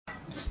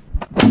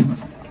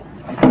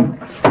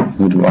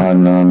In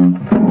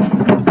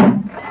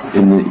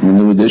the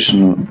new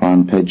edition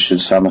on page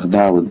Samach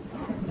Daled,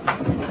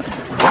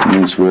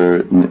 means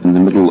we're in the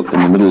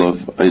middle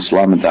of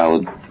Islam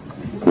Daled,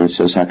 where it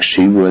says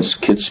Hakshivu es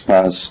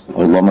Kitzpas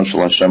Olama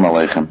Shel Hashem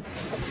Aleichem.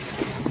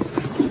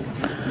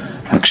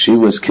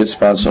 Hakshivu es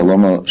Kitzpas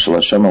Olama Shel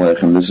Hashem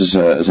Aleichem. This is,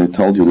 as I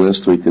told you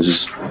last week, this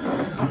is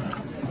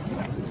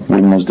one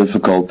of the most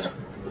difficult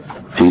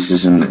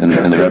pieces in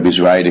the Rebbe's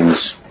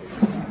writings.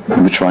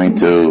 We're trying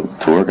to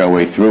work our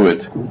way through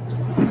it.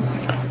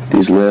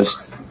 These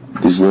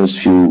last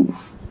few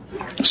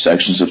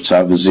sections of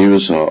Tzav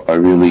V'Zirus are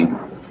really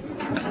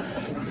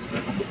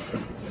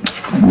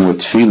more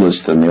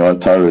tefillas than the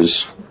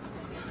Taras.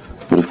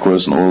 But of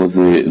course, in all of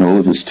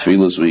his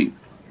tefillas,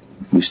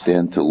 we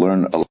stand to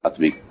learn a lot.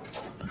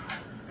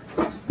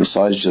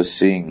 Besides just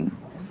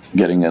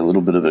getting a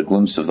little bit of a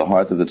glimpse of the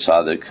heart of the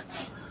tzaddik,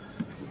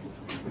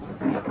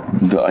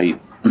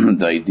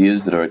 the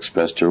ideas that are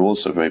expressed are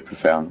also very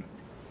profound.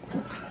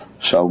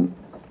 So,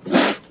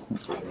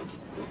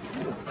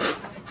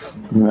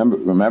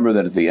 remember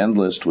that at the end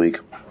last week,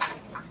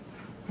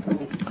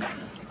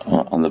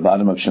 on the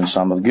bottom of Shem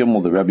Samach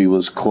Gimel, the Rebbe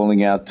was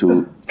calling out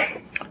to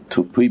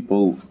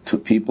people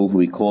who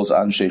he calls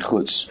Anshe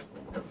Chutz.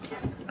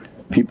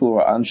 People who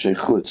are Anshe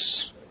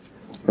Chutz,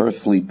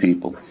 earthly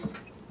people,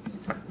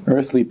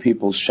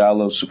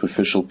 shallow,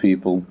 superficial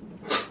people,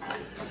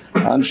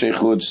 Anshe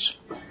Chutz.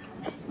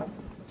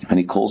 And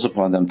he calls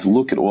upon them to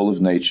look at all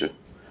of nature,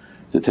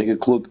 to take a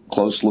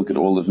close look at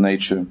all of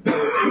nature,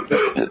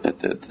 at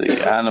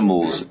the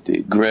animals, at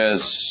the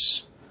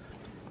grass,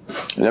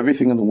 at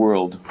everything in the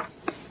world,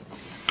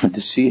 and to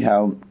see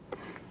how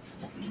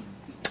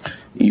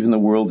even the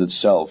world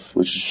itself,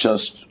 which is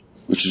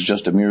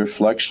just a mere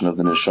reflection of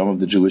the neshama of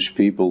the Jewish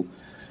people,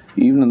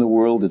 even in the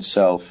world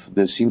itself,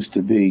 there seems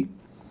to be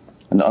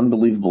an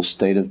unbelievable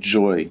state of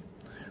joy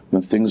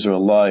when things are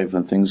alive,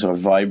 when things are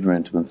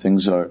vibrant, when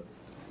things are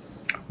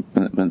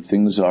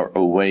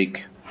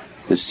awake.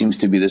 There seems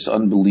to be this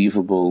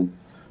unbelievable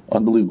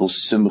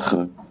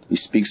simcha. He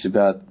speaks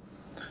about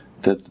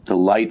the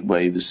light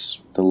waves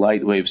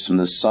from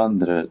the sun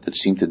that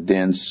seem to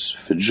dance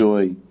for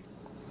joy,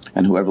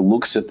 and whoever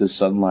looks at the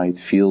sunlight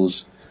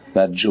feels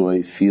that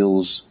joy,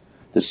 feels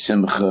the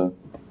simcha,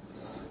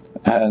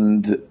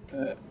 and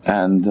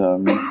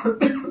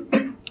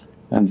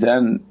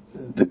then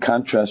the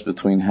contrast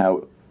between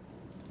how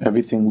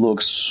everything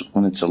looks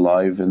when it's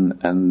alive and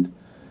then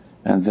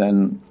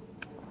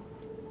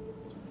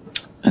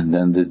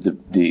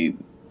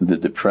the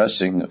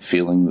depressing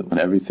feeling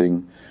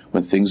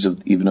when things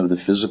of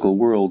the physical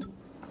world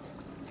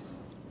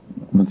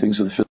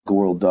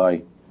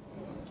die.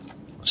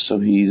 So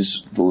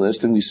the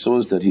last thing we saw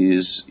is that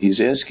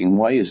he's asking,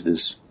 why is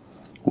this?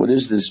 What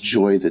is this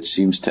joy that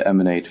seems to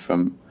emanate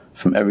from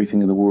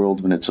everything in the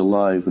world when it's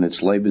alive, when it's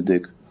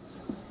lebendig?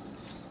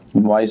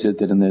 And why is it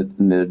that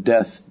in their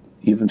death,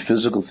 even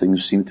physical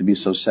things seem to be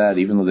so sad,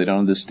 even though they don't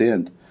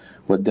understand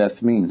what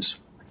death means?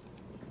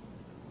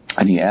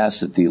 And he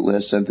asks at the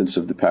last sentence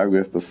of the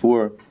paragraph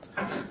before,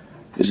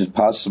 is it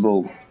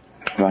possible,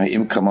 are they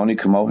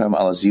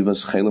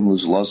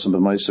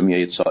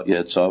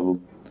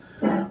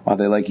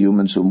like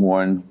humans who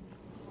mourn?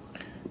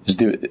 Is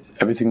there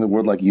everything in the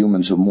world like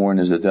humans who mourn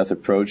as the death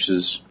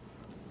approaches?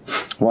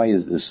 Why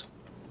is this?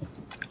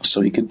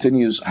 So he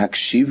continues,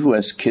 Hakshivu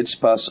es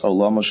kitzpas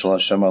olama shel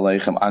Hashem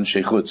aleichem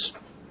anshe chutz.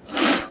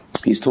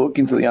 He's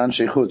talking to the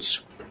anshe chutz,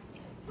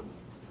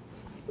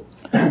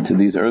 to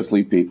these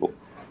earthly people.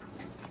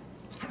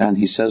 And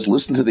he says,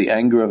 listen to the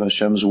anger of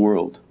Hashem's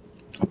world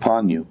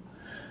upon you.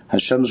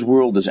 Hashem's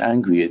world is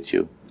angry at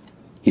you.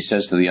 He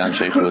says to the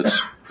Anshe Chutz,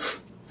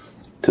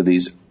 to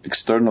these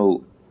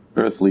external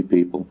earthly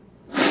people.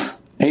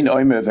 It's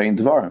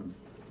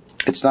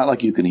not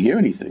like you can hear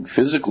anything.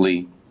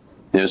 Physically,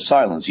 there's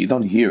silence. You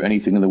don't hear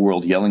anything in the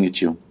world yelling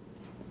at you.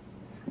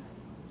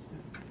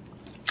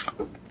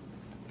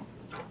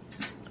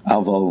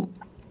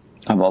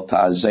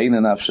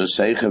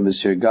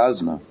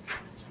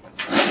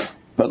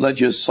 But let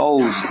your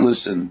souls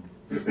listen,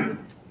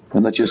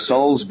 and let your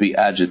souls be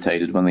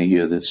agitated when they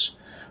hear this.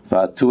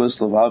 And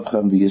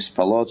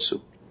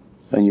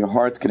your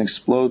heart can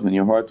explode, when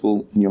your heart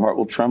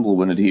will tremble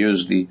when it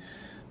hears the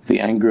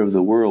anger of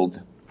the world.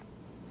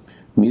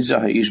 The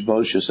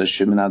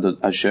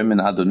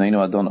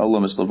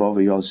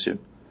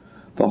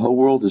whole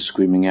world is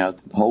screaming out.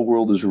 The whole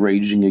world is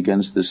raging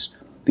against this,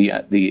 the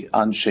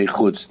Anshe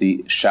Chutz,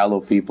 the shallow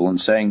people,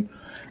 and saying,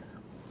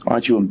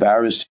 aren't you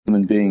embarrassed,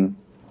 human being,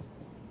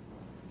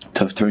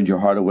 to have turned your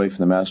heart away from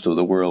the master of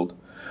the world?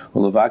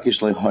 And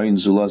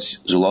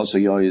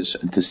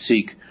to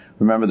seek,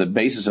 remember the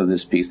basis of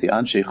this piece, the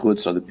Anshe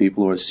Chutz are the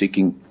people who are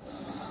seeking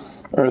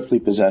earthly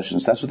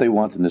possessions. That's what they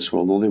want in this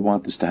world. All they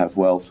want is to have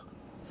wealth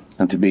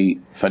and to be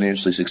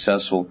financially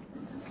successful.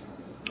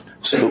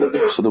 So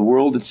the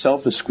world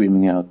itself is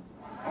screaming out.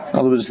 In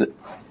other words, the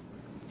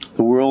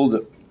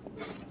world,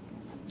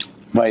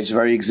 by its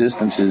very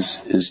existence,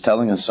 is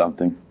telling us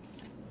something.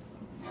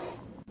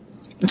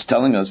 It's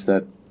telling us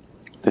that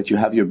you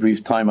have your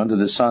brief time under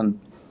the sun,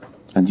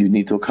 and you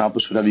need to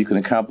accomplish whatever you can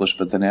accomplish,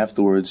 but then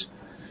afterwards,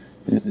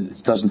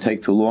 it doesn't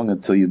take too long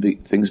until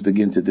things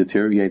begin to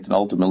deteriorate and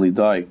ultimately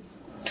die.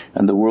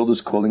 And the world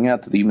is calling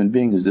out to the human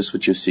being, is this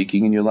what you're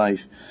seeking in your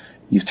life?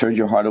 You've turned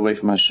your heart away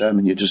from Hashem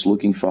and you're just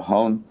looking for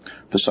hon,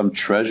 for some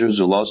treasure,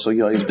 you're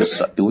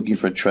looking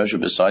for a treasure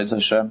besides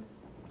Hashem.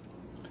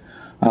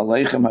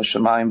 Aleichem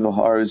Hashemayim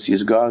v'haaretz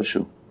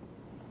yizgarshu.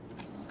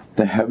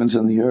 The heavens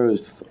and the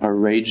earth are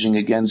raging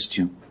against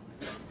you.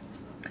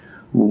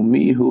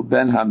 Umihu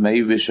ben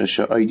hamevish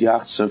asher oid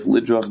yachtzef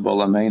lidrach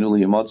b'olameinu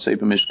liyamotzei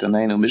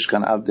b'mishkaneinu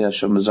mishkan avdei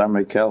Hashem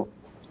mezamrei kel.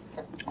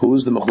 Who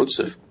is the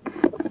mechutzef?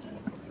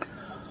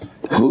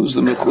 Who's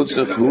the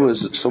mechutzef? Who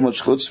has so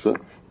much chutzpah?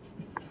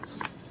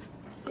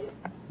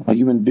 A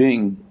human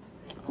being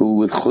who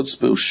with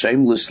chutzpah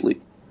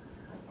shamelessly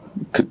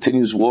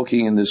continues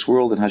walking in this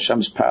world in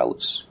Hashem's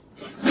palace,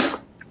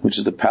 which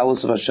is the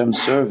palace of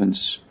Hashem's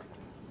servants.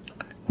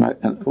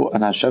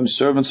 And Hashem's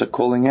servants are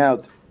calling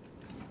out,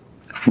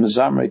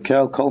 Mezamrei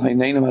kel kol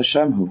heineinu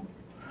Hashemhu.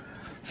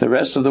 The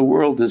rest of the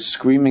world is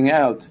screaming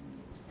out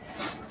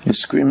a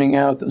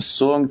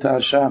song to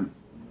Hashem.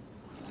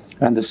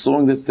 And the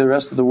song that the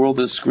rest of the world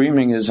is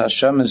screaming is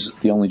Hashem is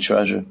the only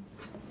treasure.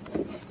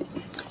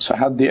 So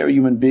how dare a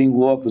human being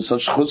walk with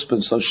such chutzpah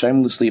and so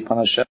shamelessly upon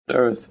Hashem's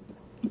earth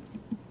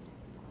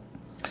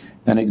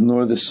and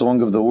ignore the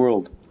song of the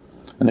world,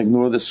 and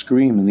ignore the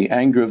scream and the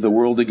anger of the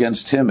world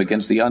against him,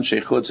 against the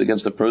Anshe Chutz,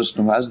 against the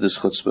person who has this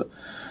chutzpah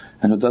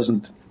and who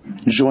doesn't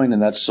join in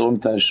that song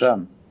to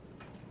Hashem.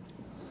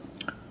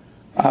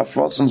 And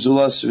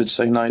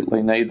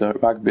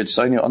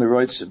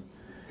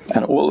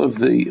all of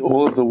the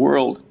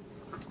world,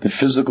 the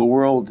physical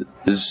world,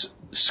 is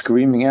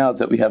screaming out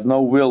that we have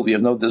no will, we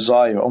have no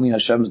desire, only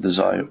Hashem's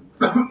desire.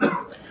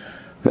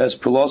 There's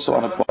Piloso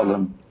on a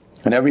problem,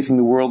 and everything in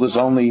the world is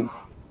only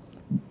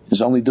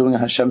doing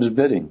Hashem's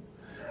bidding.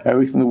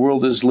 Everything in the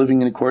world is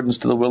living in accordance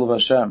to the will of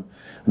Hashem.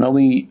 And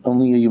only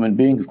a human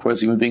being, of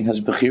course, a human being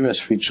has Bechiras,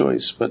 free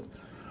choice, but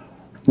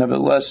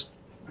nevertheless,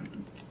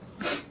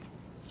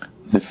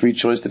 the free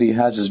choice that he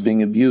has is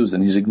being abused,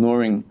 and he's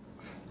ignoring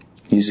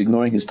his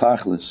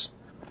tachlis.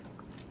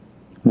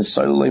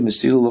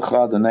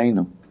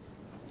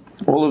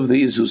 All of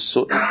these,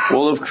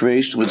 all of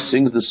creation which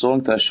sings the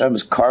song to Hashem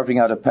is carving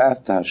out a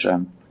path to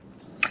Hashem.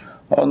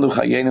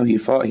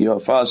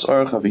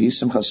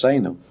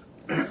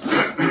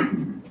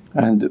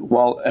 And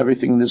while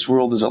everything in this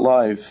world is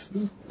alive,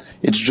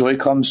 its joy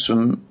comes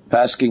from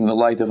basking in the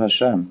light of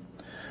Hashem.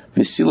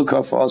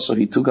 Also,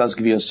 he took us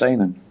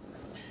gviyaseinen.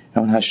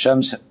 And when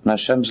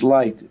Hashem's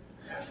light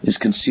is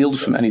concealed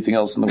from anything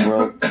else in the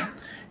world,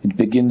 it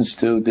begins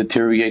to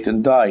deteriorate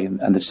and die.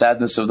 And the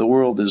sadness of the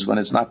world is when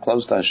it's not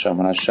close to Hashem,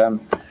 when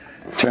Hashem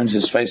turns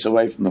his face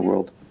away from the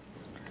world.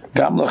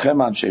 Gam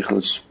lochem anshe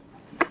chutz.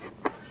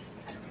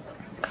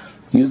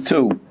 You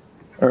too,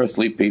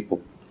 earthly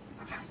people.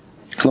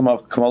 Like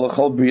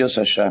all Brias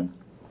Hashem,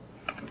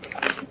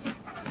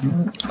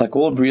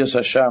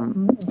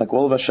 like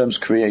all of Hashem's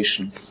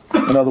creation.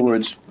 In other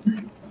words,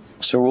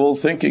 so we're all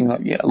thinking,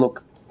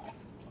 look,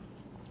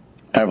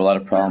 I have a lot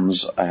of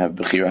problems. I have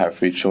Bechira, I have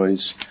free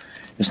choice.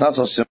 It's not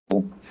so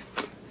simple.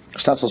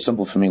 It's not so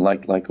simple for me,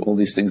 like all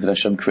these things that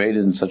Hashem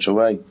created in such a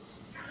way.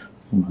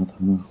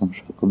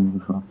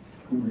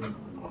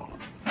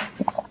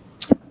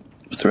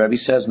 But the Rebbe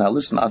says, now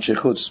listen, Anshe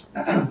Chutz,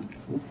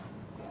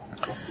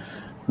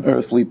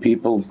 earthly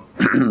people,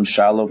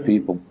 shallow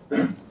people.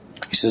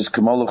 He says,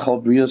 Kamala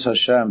Chol Brias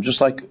Hashem,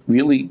 just like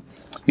really,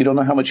 you don't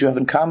know how much you have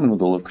in common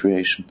with all of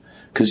creation.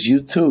 Because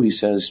you too, he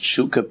says,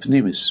 Tshuka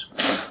Pnimis.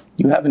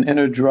 You have an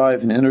inner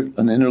drive, an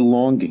inner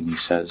longing, he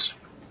says.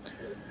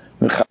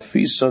 There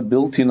is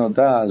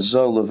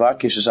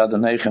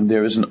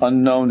an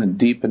unknown and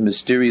deep and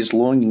mysterious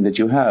longing that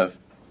you have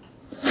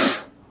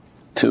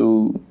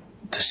to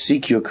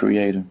seek your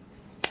Creator,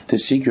 to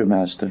seek your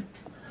Master.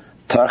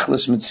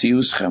 Tachlis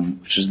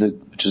mitziuschem, which is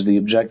the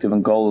objective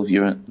and goal of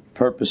your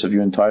purpose of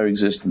your entire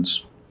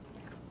existence.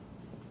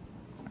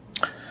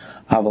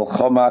 Aval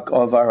chomak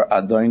ovar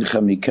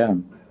adoinchem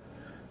mikem,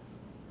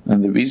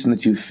 and the reason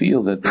that you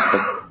feel that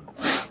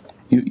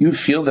you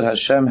feel that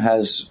Hashem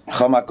has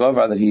chomak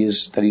ovar, that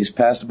he's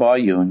passed by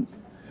you and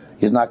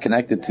he's not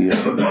connected to you.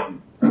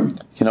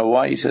 You know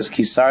why? He says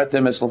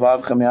kisartem es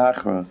levavchem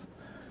yachrav,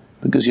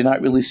 because you're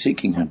not really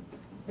seeking him.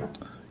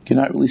 You're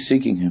not really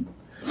seeking him.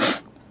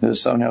 There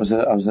was someone, I was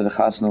at a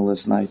chasna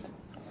last night,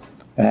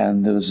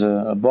 and there was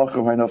a bocher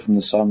who I know from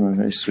the summer, a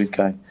very sweet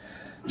guy.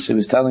 So he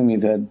was telling me,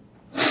 that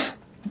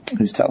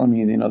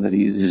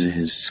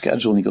his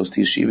schedule, and he goes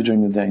to yeshiva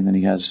during the day, and then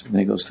he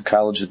goes to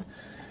college at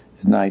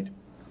night.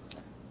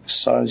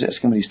 So I was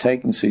asking what he's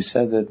taking. So he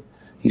said that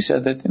he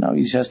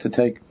has to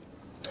take.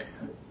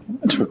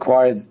 It's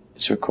required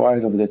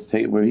over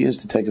there where he is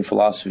to take a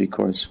philosophy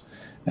course.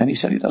 And he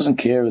said he doesn't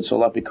care. It's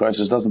all up because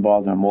it doesn't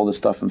bother him. All the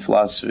stuff in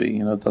philosophy,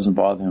 it doesn't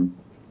bother him.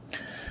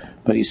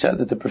 But he said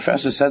that the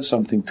professor said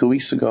something 2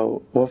 weeks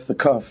ago off the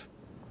cuff.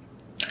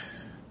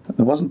 It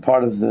wasn't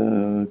part of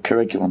the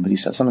curriculum, but he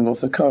said something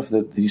off the cuff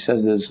that he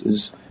says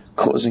is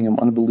causing him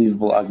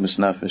unbelievable agmas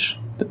nefesh,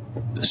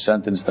 the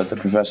sentence that the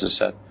professor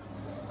said.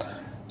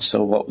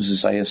 So what was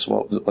his ayah?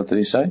 What did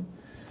he say?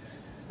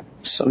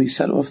 So he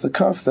said off the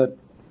cuff that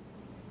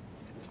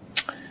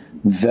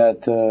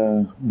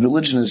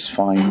religion is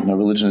fine.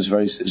 Religion is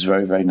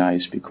very, very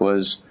nice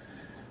because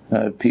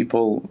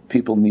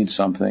people need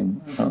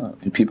something.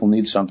 People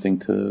need something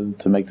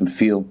to make them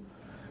feel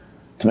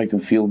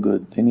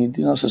good. They need,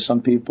 so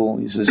some people,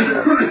 he says,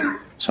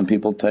 some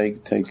people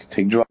take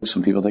drugs,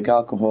 some people take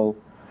alcohol,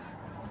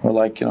 or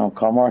like,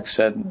 Karl Marx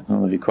said, I don't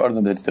know if you quoted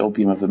him, that it's the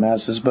opium of the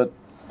masses, but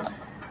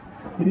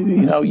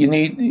you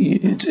need,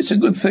 it's a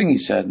good thing, he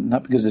said,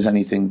 not because there's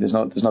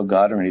no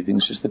God or anything,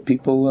 it's just that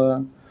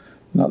people,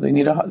 they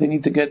need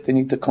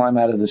to climb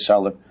out of the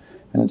cellar,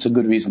 and it's a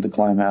good reason to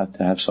climb out,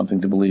 to have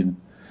something to believe in.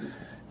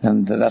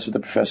 And that's what the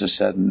professor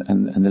said,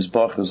 and this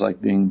Bach was like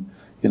being,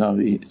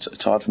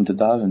 it's hard for him to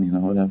daven,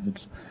 whatever.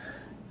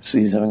 So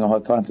he's having a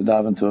hard time to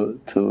daven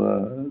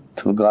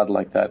to a God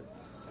like that.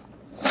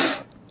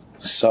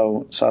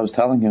 So I was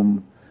telling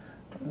him,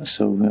 I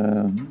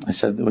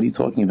said, what are you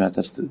talking about?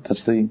 That's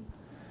the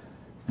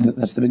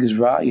biggest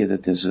raya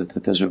that there's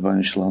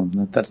Ribbono Shel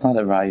Olam. That's not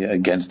a raya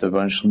against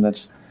Ribbono Shel Olam.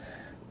 That's,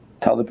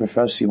 tell the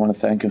professor you want to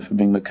thank him for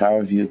being makar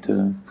of you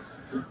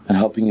and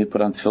helping you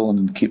put on tefillin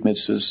and keep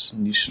mitzvahs,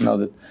 and you should know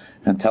that,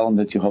 and tell him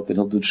that you hope that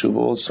he'll do tshuva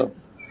also.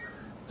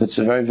 That's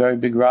a very, very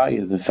big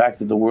raya. The fact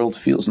that the world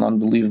feels an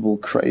unbelievable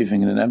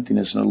craving and an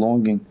emptiness and a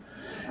longing,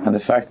 and the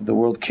fact that the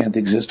world can't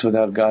exist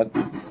without God.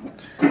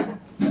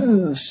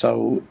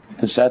 So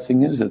the sad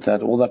thing is that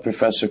all that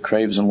professor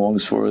craves and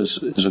longs for is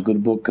a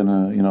good book and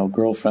a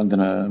girlfriend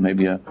and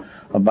maybe a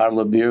bottle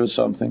of beer or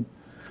something,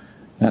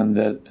 and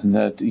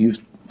that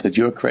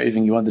you're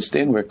craving, you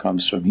understand where it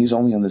comes from. He's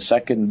only on the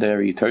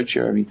secondary,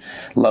 tertiary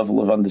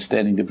level of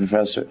understanding the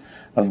professor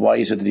of why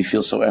is it that he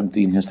feels so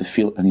empty and he has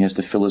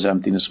to fill his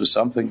emptiness with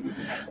something.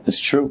 That's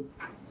true.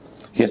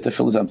 He has to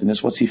fill his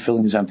emptiness. What's he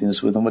filling his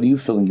emptiness with, and what are you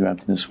filling your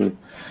emptiness with?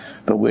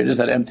 But where does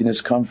that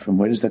emptiness come from?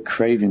 Where does that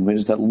craving? Where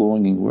does that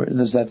longing? Where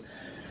does that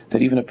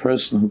even a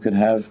person who could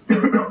have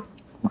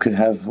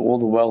all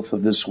the wealth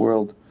of this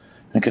world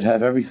and could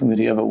have everything that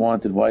he ever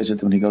wanted, why is it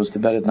that when he goes to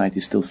bed at night he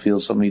still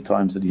feels so many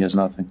times that he has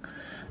nothing?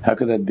 How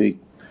could that be?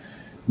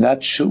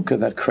 That shuka,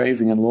 that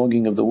craving and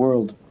longing of the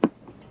world,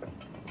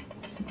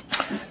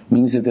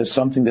 means that there's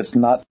something that's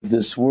not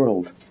this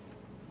world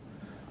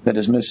that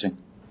is missing.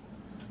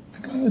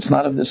 It's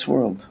not of this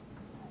world.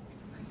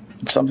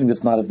 It's something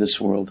that's not of this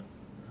world.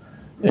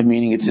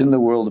 Meaning it's in the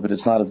world, but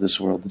it's not of this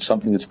world. It's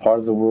something that's part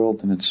of the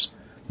world, and it's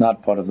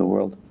not part of the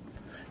world.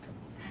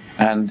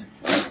 And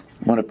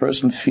when a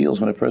person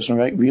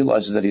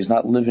realizes that he's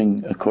not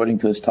living according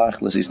to his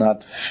tachlis, he's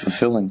not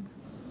fulfilling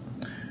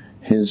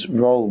his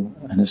role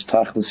and his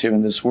tachlis here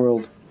in this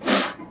world,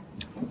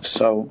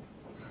 so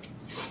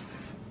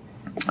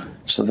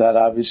that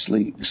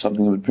obviously is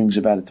something that brings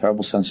about a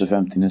terrible sense of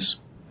emptiness.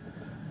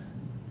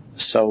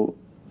 So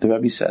the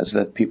Rebbe says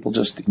that people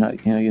just,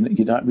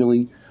 you're not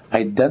really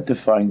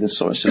identifying the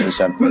source of this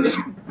emptiness.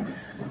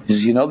 He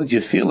says, you know that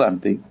you feel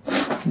empty,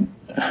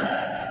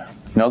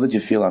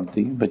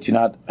 but you're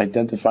not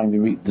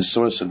identifying the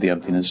source of the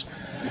emptiness.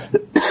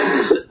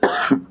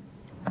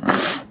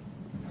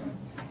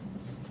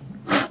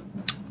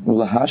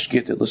 Well,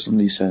 listen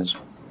what he says.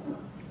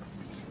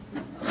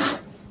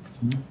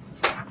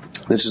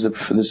 This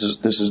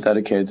is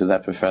dedicated to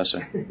that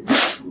professor.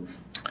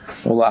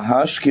 So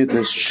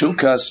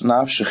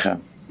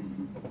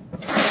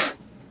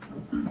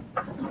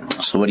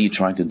what are you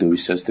trying to do? He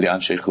says to the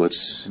Anshe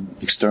Chutz,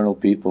 external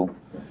people,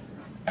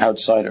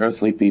 outside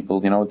earthly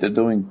people, you know what they're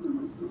doing?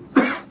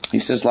 He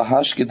says, they're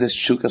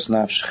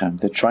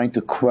trying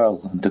to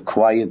quell and to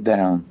quiet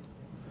down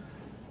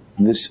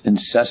this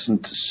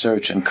incessant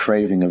search and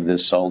craving of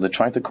this soul. They're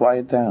trying to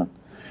quiet down.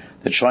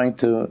 They're trying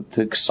to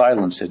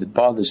silence it. It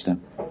bothers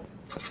them.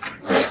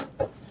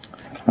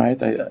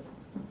 Right? I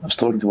was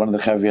talking to one of the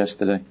Chaver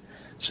yesterday.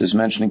 He was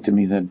mentioning to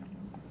me that,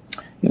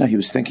 he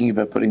was thinking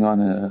about putting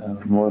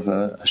on more of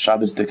a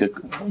Shabbosdik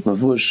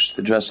lavush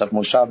to dress up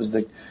more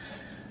Shabbosdik,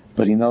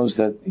 but he knows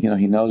that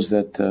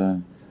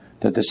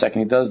the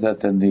second he does that,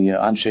 then the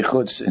Anshe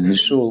Chutz in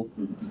his shul,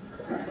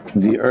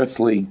 the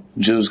earthly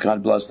Jews,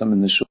 God bless them,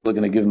 in the shul, are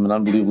going to give him an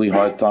unbelievably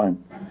hard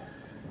time.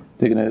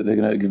 They're going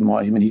to give him.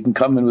 I mean, he can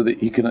come in with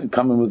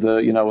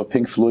a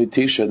Pink Floyd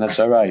T-shirt, and that's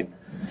all right.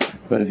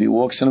 But if he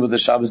walks in with a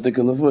Shabbos Dika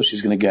Lavush,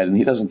 he's going to get it. And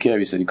he doesn't care.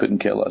 He said he couldn't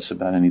care less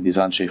about any of these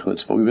Anshe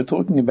Chutz. But we were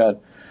talking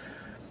about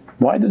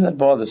why does that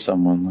bother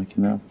someone?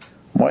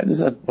 Why does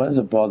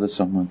it bother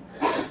someone?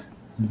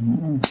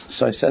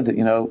 So I said that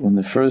when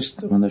the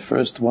first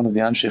one of the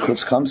Anshe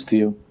Chutz comes to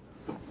you,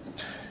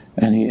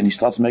 and he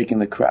starts making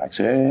the cracks.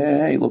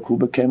 Hey, look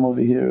who came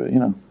over here.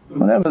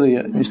 Whatever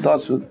he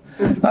starts with.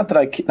 Not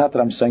that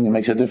I'm saying it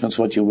makes a difference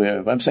what you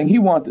wear, but I'm saying he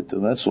wanted to.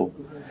 That's all.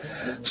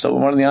 So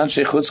when one of the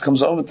Anshe Chutz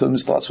comes over to him, he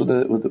starts with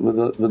the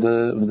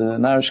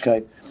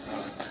narishkeit.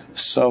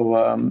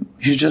 So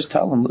you just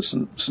tell him,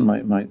 listen,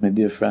 my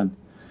dear friend.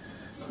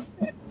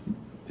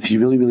 if you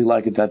really, really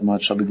like it that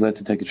much, I'll be glad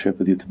to take a trip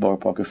with you to Borough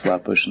Park or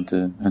Flatbush and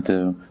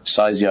to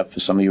size you up for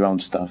some of your own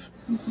stuff.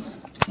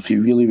 If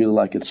you really, really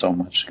like it so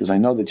much, because I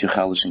know that you're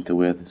chalishing to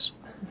wear this.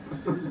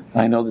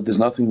 I know that there's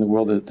nothing in the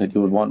world that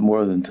you would want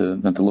more than to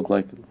look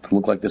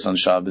like this on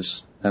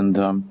Shabbos. And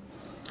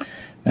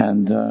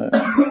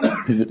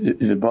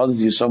if it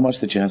bothers you so much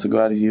that you have to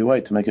go out of your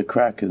way to make a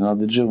crack at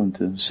another Jew and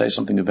to say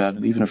something about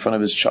it, even in front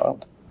of his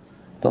child,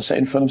 they'll say it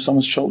in front of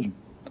someone's children.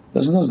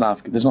 There's no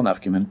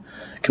nafka in it.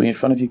 Can be in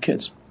front of your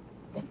kids.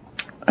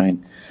 I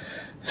mean,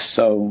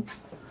 so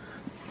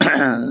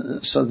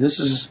this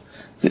is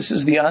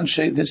the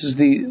anshe. This is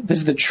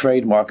the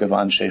trademark of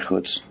anshe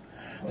chutz.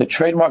 The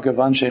trademark of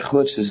anshe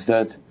chutz is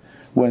that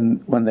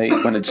when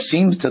it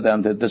seems to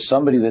them that there's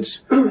somebody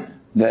that's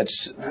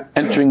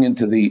entering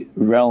into the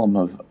realm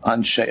of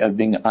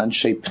being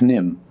anshe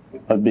pnim,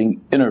 of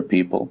being inner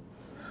people,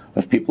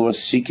 of people who are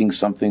seeking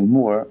something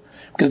more,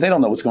 because they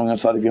don't know what's going on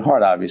inside of your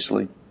heart,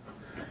 obviously.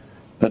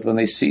 But when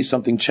they see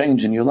something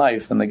change in your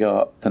life, then they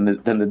go, then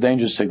the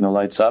danger signal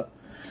lights up.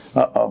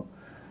 I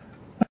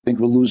think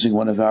we're losing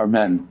one of our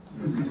men.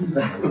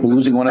 We're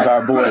losing one of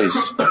our boys.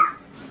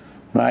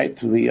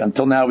 Right?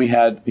 Until now we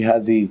had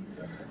the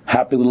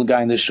happy little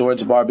guy in the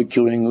shorts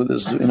barbecuing with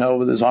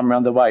his arm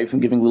around the wife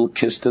and giving a little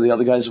kiss to the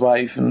other guy's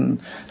wife and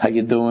how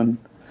you doing?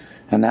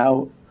 And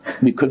now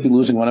we could be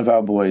losing one of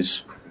our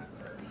boys.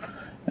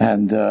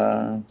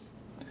 And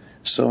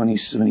so when he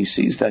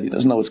sees that, he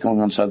doesn't know what's going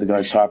on inside the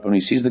guy's heart. But when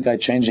he sees the guy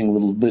changing a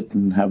little bit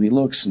and how he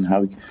looks and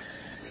how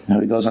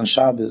he goes on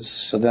Shabbos,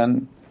 so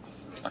then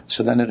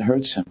it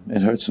hurts him.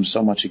 It hurts him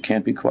so much he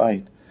can't be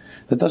quiet.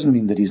 That doesn't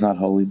mean that he's not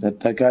holy. That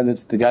guy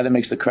that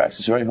makes the cracks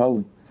is very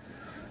holy.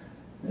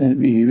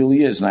 He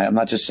really is. And I'm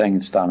not just saying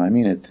it's dumb. I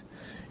mean it.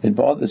 It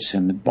bothers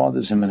him.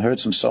 It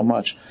hurts him so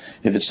much.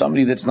 If it's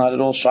somebody that's not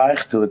at all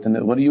shaykh to it,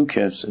 then what do you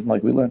care?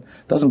 Like we learned,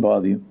 it doesn't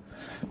bother you.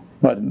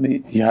 But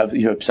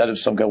you're upset if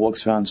some guy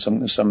walks around,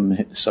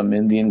 some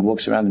Indian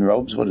walks around in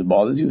robes. What, it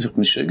bothers you? What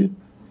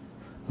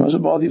does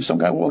it bother you if some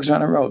guy walks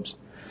around in robes?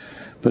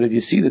 But if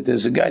you see that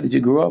there's a guy that you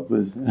grew up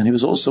with, and he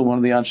was also one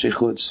of the Anshe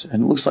Chutz,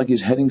 and it looks like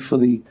he's heading to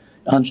be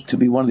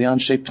one of the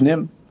Anshe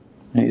Pnim,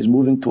 and he's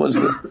moving towards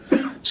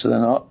so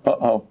then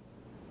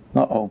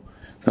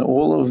then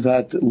all of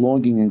that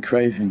longing and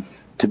craving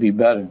to be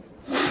better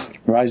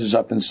rises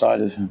up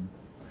inside of him.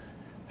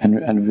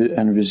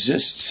 And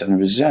resists and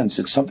resents.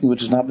 It's something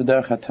which is not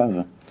b'derech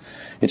hateva.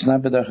 It's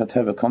not b'derech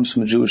hateva. It comes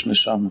from a Jewish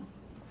neshama.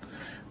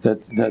 That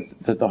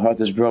the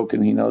heart is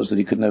broken. He knows that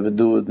he could never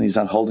do it, and he's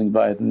not holding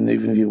by it. And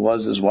even if he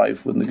was, his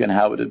wife wouldn't again.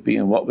 How would it be,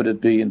 and what would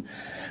it be? And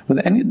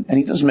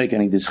he doesn't make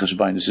any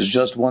dischashbainis. It's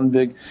just one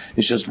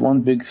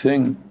big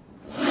thing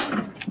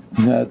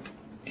that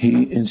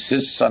he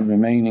insists on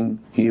remaining.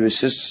 He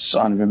insists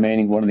on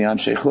remaining one of the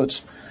Anshe Chutz.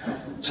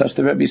 So that's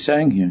the Rebbe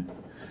saying here.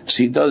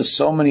 So he does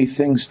so many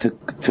things to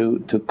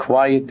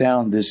quiet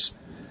down this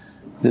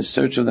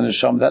search of the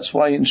neshama. That's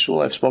why in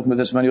shul, I've spoken with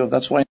this many of.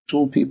 That's why in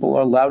shul people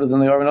are louder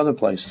than they are in other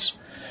places,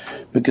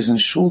 because in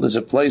shul there's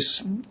a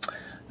place.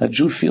 A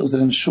Jew feels that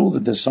in shul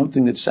that there's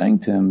something that's saying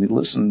to him,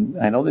 listen,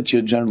 I know that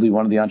you're generally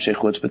one of the Anshe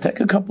Chutz, but take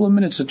a couple of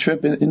minutes, a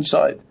trip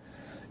inside.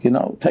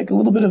 Take a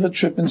little bit of a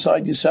trip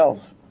inside yourself.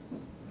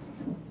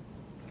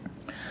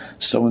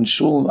 So in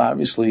shul,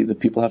 obviously, the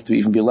people have to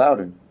even be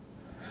louder.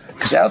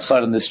 Because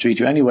outside on the street,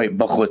 you're anyway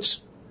bachutz,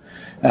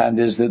 and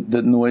there's the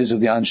noise of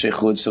the anshe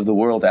chutz of the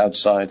world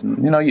outside,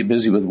 and you're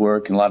busy with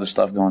work and a lot of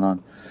stuff going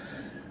on,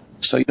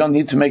 so you don't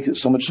need to make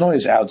so much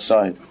noise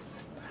outside.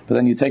 But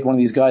then you take one of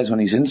these guys when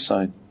he's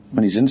inside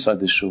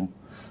the shul,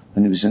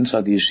 when he was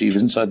inside the yeshiva,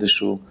 inside the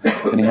shul,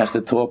 and he has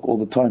to talk all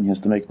the time. He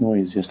has to make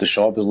noise. He has to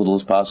show up as little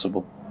as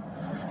possible,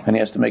 and he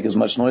has to make as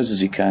much noise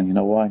as he can. You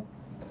know why?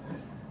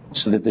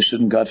 So that there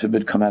shouldn't, God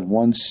forbid, come out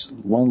one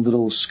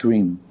little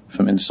scream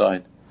from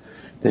inside.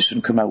 There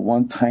shouldn't come out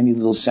one tiny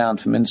little sound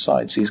from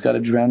inside. So he's got to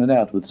drown it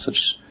out with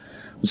such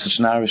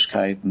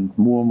narishkeit and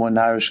more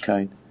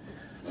narishkeit.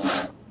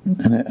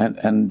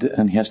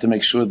 And he has to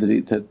make sure that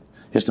he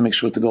has to make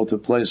sure to go to a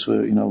place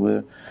where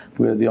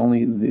where the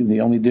only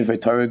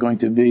divrei Torah are going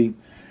to be,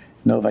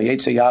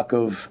 Vayetze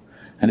Yaakov.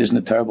 And isn't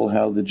it terrible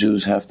how the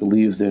Jews have to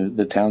leave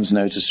the towns in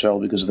Eretz Yisrael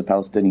because of the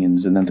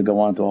Palestinians, and then to go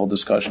on to a whole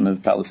discussion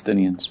of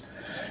Palestinians.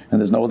 And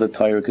there's no other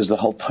Torah, because the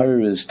whole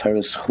Torah is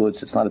Torah's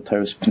chutz. It's not a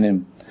Torah's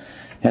pnim.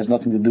 It has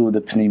nothing to do with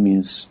the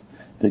pnimius,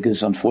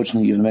 because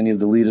unfortunately even many of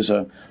the leaders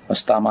are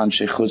stam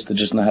anshe chutz that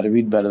just know how to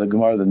read better the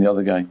Gemara than the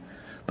other guy,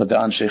 but they're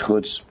anshe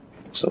chutz.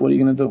 So what are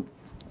you going to do?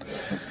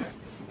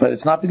 But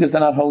it's not because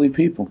they're not holy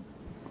people.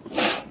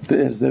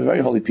 They're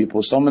very holy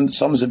people. Some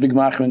is a big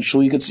macher in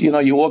shul. You could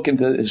you walk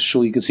into his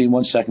shul, you could see in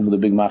 1 second who the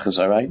big machers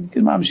are, right?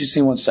 You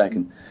see in 1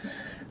 second,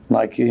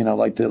 like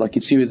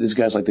you'd see with these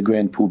guys like the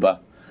Grand Poobah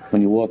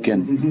when you walk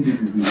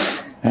in.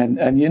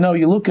 And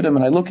you look at him,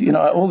 and I look,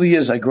 all the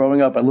years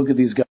growing up, I look at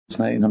these guys,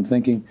 and I'm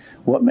thinking,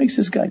 what makes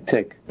this guy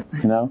tick?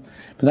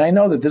 But I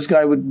know that this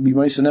guy would be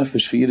Meiser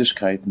Nefesh for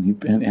Yiddishkeit,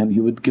 and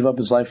he would give up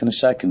his life in a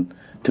second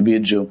to be a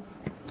Jew.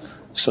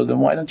 So then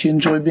why don't you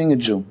enjoy being a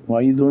Jew? Why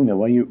are you doing that?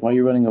 Why are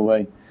you running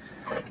away?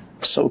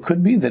 So it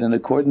could be that in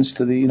accordance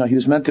to the, he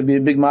was meant to be a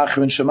big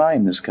macher in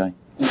Shemayim, this guy.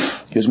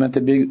 He was meant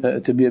to be a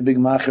big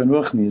macher in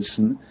Ruchnius,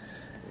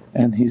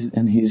 and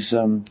he's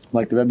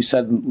like the Rebbe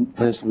said,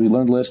 we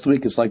learned last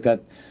week, it's like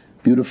that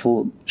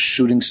beautiful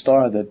shooting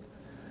star that's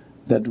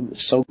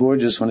so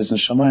gorgeous when it's in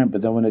Shemayim,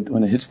 but then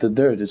when it hits the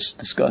dirt, it's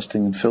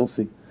disgusting and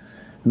filthy.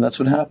 And that's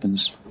what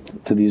happens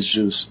to these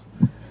Jews.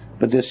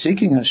 But they're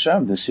seeking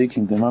Hashem, they're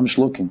mamish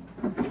looking.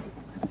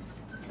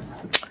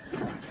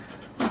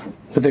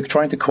 But they're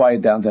trying to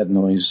quiet down that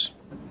noise.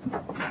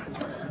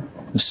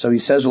 So he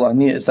says,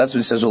 that's what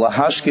he says,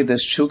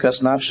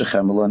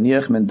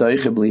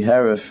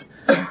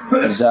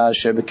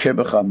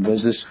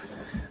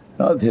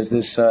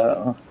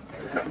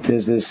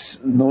 there's this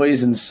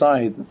noise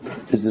inside.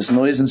 There's this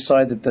noise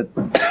inside that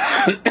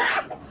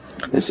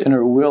this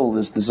inner will,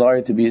 this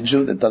desire to be a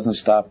Jew that doesn't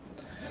stop.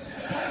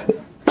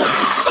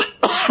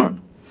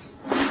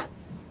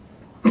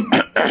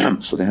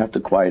 So they have to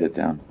quiet it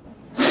down.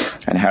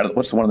 And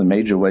what's one of the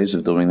major ways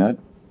of doing that?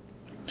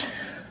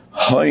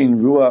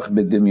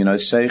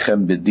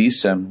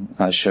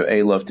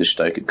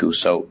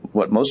 So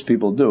what most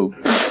people do,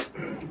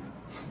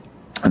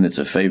 and it's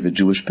a favorite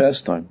Jewish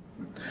pastime,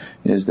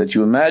 is that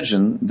you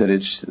imagine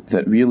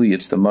that really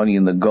it's the money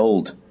and the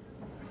gold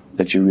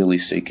that you're really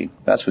seeking.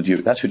 That's what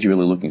you're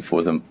really looking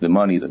for, the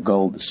money, the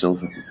gold, the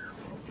silver.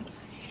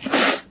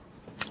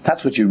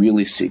 That's what you're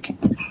really seeking.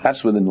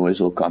 That's where the noise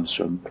all comes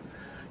from.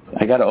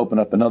 I got to open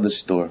up another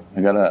store.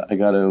 I got to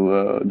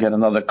get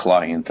another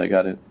client. I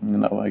got to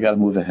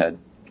move ahead.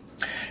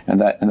 And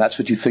that's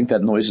what you think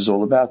that noise is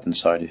all about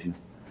inside of you.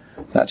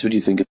 That's what you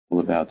think it's all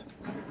about.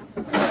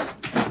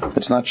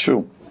 It's not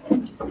true.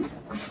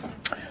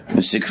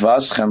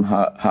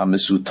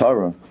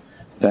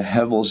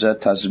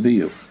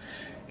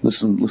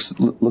 Listen,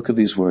 look at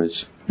these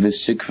words.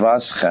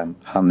 V'sikvaschem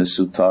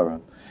ha'mesutara,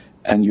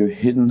 and your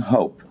hidden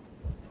hope.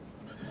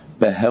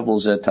 Behevel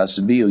zeh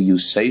tasbiu, you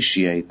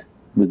satiate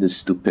with this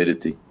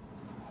stupidity.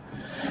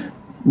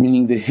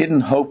 Meaning the hidden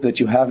hope that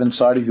you have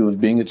inside of you of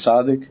being a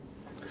tzaddik,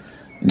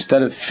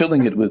 instead of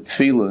filling it with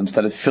tefillah,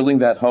 instead of filling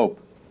that hope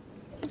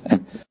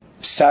and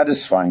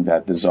satisfying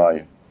that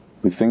desire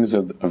with things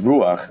of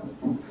ruach,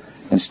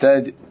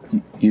 instead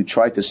you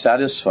try to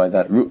satisfy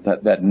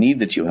that need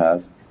that you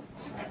have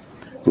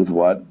with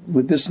what?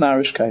 With this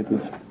narishkeit,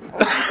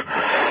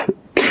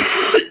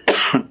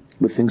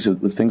 with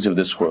things of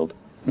this world.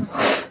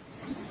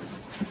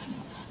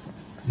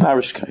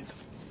 Narishkeit.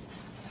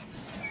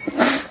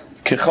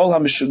 Kechol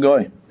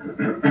ha'mishugoy,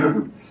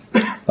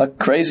 like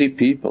crazy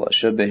people,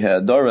 asher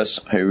beheadoras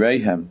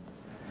heireihem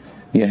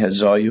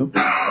yehezayu,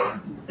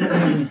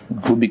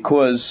 who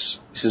because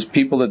he says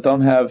people who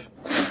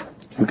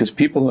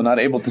are not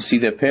able to see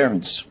their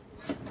parents,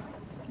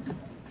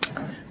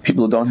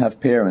 people who don't have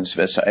parents,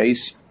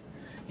 vesa'es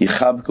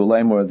yichab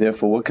kuleimor,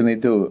 therefore what can they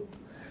do?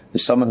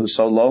 There's someone who's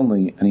so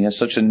lonely and he has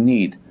such a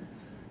need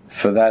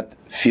for that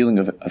feeling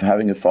of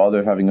having a father,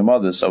 of having a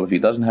mother. So if he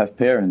doesn't have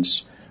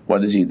parents, what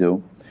does he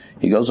do?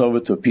 He goes over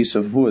to a piece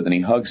of wood and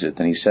he hugs it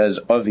and he says,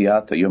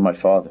 Aviata, you're my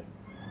father.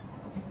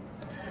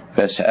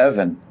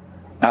 Ves'even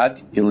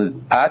at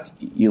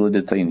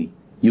yilidatini,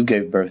 you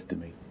gave birth to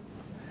me.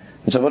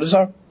 What's Avodah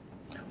Zarah?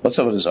 What's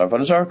Avodah Zarah?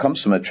 Avodah Zarah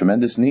comes from a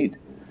tremendous need.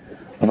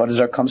 Avodah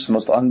Zarah comes from the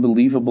most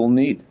unbelievable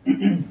need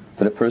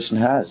that a person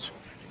has.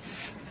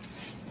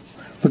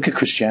 Look at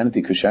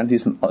Christianity. Christianity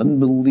is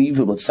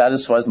unbelievable. It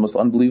satisfies the most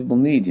unbelievable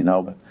need,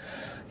 But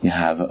you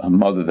have a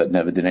mother that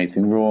never did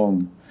anything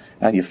wrong,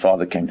 and your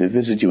father came to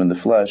visit you in the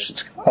flesh.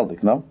 It's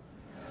chaldik, no?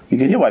 You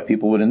can hear why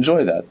people would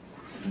enjoy that.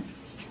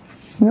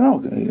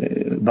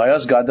 By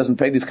us, God doesn't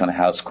pay these kind of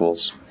house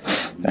calls.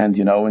 And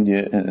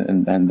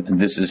and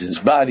this is his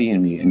body,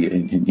 and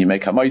you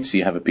make hamaitzi,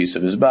 you have a piece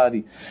of his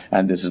body,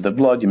 and this is the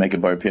blood, you make a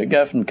bar pia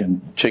geffen,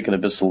 can chicken a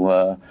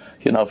bissel,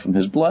 from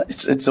his blood.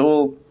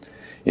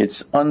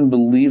 It's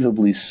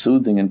unbelievably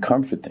soothing and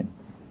comforting.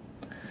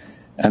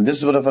 And this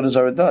is what Avodah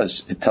Zarah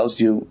does. It tells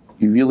you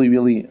really,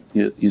 really,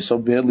 you so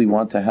badly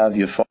want to have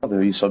your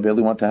father, you so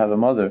badly want to have a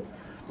mother,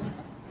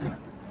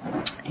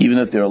 even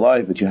if they're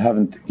alive, but you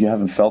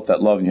haven't felt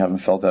that love and you haven't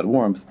felt that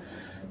warmth.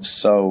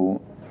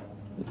 So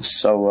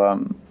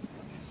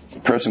a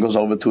person goes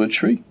over to a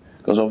tree,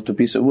 goes over to a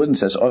piece of wood and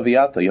says,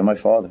 Aviata, you're my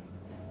father.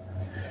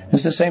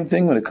 It's the same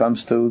thing when it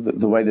comes to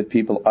the way that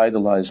people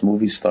idolize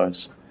movie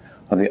stars,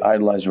 or they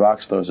idolize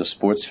rock stars or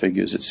sports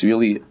figures. It's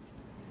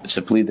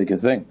a politic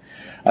thing.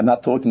 I'm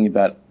not talking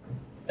about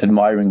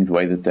admiring the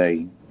way that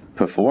they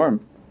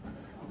perform.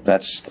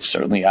 That's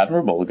certainly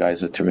admirable. The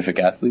guy's a terrific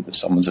athlete, but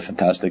someone's a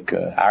fantastic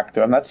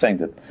actor. I'm not saying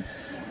that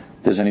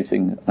there's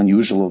anything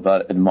unusual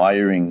about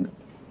admiring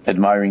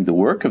the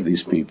work of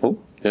these people.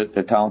 They're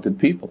talented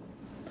people.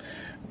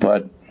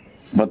 But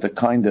the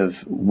kind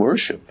of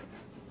worship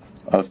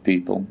of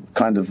people,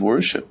 kind of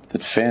worship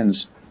that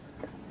fans,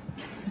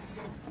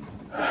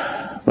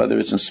 whether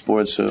it's in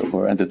sports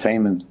or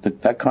entertainment,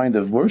 that kind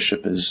of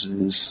worship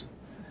is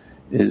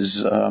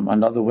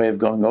another way of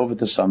going over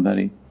to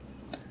somebody.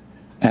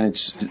 And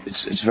it's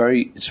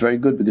very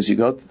good, because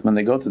when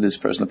they go to this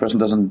person, the person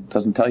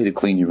doesn't tell you to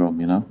clean your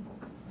room,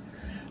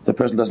 The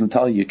person doesn't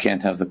tell you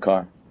can't have the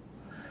car.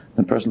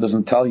 The person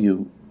doesn't tell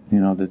you,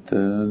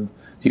 that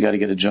you got to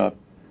get a job.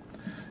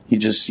 You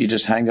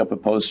just hang up a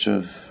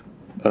poster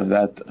of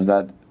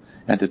that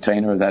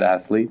entertainer or that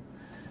athlete,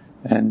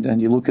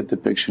 and you look at the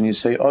picture and you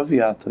say,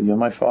 Aviata, you're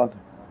my father.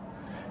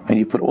 And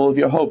you put all of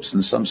your hopes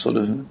in some sort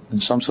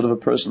of a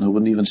person who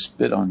wouldn't even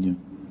spit on you.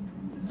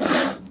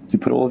 You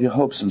put all of your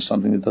hopes in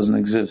something that doesn't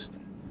exist.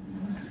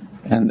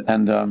 And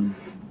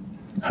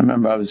I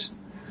remember I was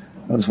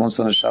once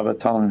on a Shabbat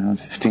Talmud around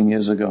 15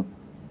 years ago,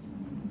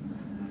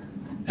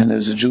 and there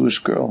was a Jewish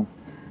girl.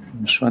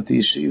 She went to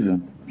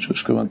yeshiva.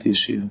 Jewish girl went to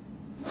yeshiva,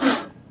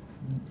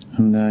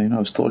 and I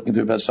was talking to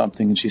her about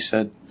something, and she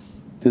said,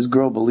 "This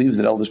girl believes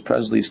that Elvis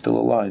Presley is still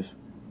alive."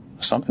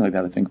 Something like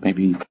that. I think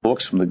maybe he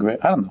walks from the grave.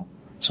 I don't know.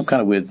 Some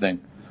kind of weird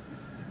thing.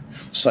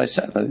 So I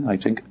said, I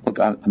think, look,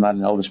 I'm not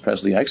an Elvis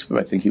Presley expert.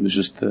 I think he was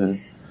just, he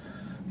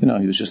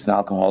was just an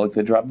alcoholic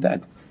that dropped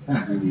dead.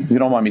 If you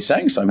don't mind me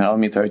saying something, I don't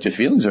mean to hurt your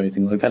feelings or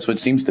anything. Like, that's what it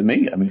seems to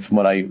me. I mean, from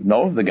what I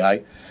know of the guy,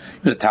 he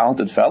was a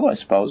talented fellow, I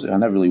suppose. I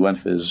never really went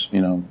for his,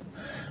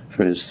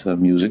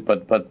 music,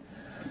 but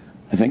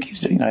I think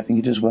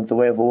he just went the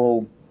way of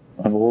all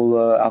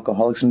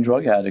alcoholics and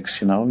drug addicts.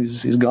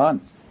 He's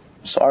gone.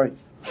 Sorry.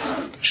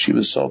 She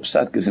was so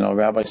upset because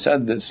Rabbi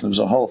said this, and it was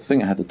a whole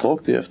thing. I had to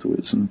talk to her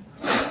afterwards, and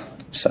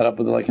sat up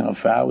with her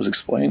for hours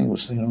explaining. I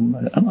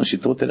don't know. She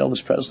thought that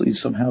Elvis Presley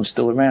somehow is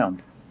still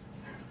around.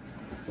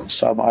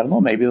 So I don't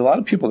know. Maybe a lot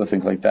of people that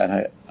think like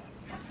that.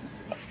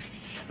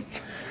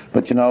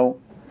 But the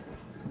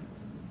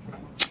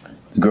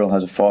girl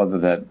has a father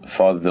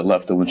that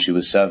left her when she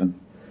was 7,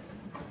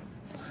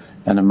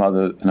 and a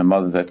mother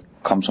that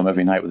comes home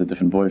every night with a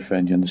different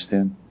boyfriend. You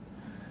understand?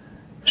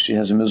 She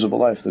has a miserable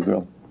life, the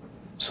girl.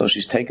 So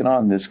she's taken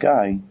on this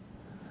guy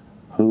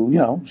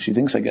who, she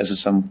thinks, I guess, is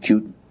some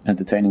cute,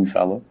 entertaining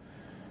fellow.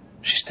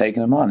 She's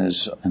taken him on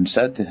and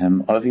said to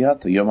him,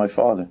 Aviata, you're my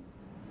father.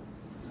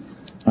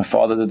 A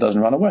father that doesn't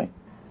run away.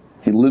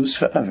 He lives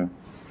forever.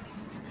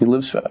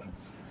 It's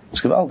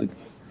gewaldig.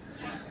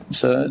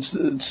 It's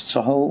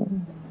a whole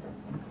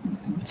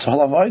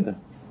avoida,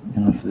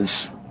 for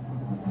this.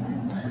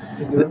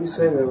 Is there any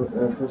saying that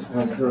a person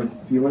has a sort of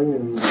feeling,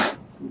 and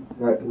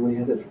when he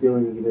has that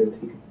feeling, you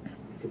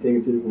can take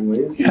it two different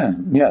ways?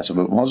 Yeah. So,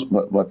 but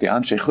what the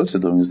Anshe Chutz are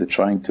doing is they're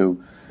trying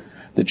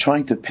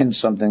to pin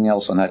something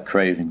else on that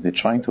craving. They're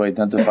trying to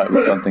identify it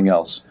with something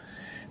else.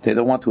 They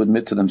don't want to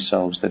admit to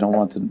themselves. They don't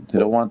want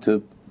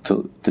to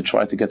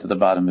try to get to the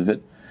bottom of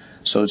it.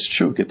 So it's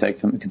true. It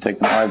can take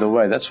them either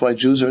way. That's why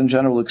Jews are in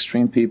general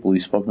extreme people.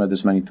 We've spoken about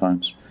this many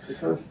times. The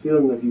kind of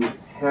feeling that you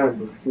had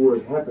before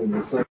it happened,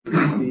 it's something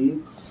you see,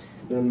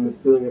 then the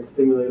feeling that's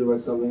stimulated by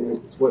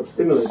something, it's what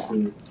stimulates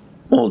you.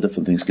 All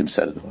different things can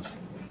set it off.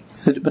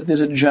 But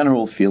there's a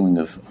general feeling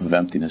of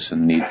emptiness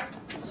and need.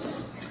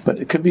 But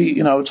it could be,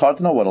 it's hard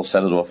to know what'll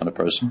set it off in a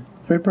person.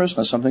 Every person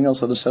has something else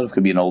that'll set it off. It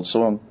could be an old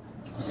song.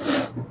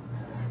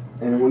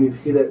 And when you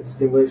feel that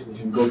stimulation, you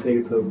should go take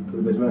it to the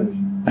Beis Medrash.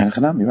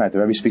 And you're right. The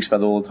Rebbe speaks about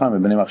it all the time.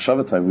 In Bnei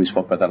Machshavotay, we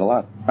spoke about that a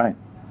lot. Right,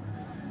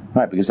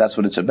 because that's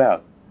what it's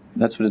about.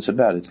 It's not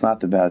about, it's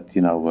not about,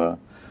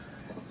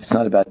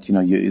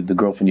 the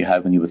girlfriend you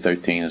had when you were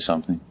 13 or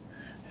something,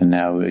 and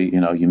now,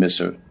 you miss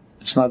her.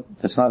 That's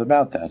not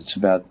about that. It's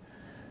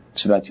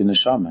about your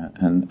neshama,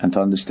 and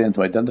to understand,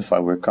 to identify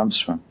where it comes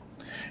from.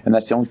 And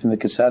that's the only thing that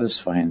can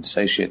satisfy and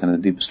satiate on the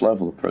deepest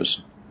level a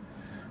person.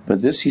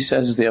 But this, he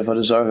says, is the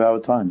Avodah Zarah of our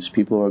times.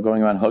 People who are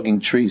going around hugging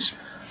trees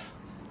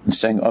and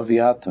saying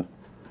Aviata,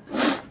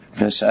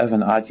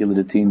 Vesevan At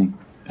Yelidatini,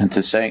 and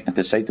to say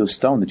to a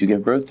stone that you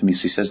gave birth to me.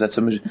 So he says that's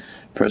a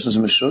person's a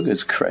meshuggah.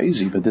 It's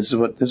crazy, but this is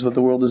what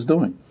the world is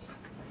doing.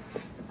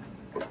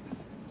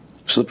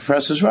 So the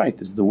professor's right.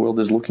 The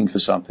world is looking for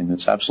something.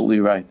 That's absolutely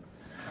right.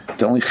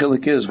 The only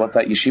chiluk is what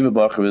that yeshiva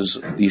bacher is.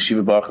 The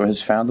yeshiva bacher has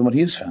found and what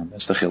he has found.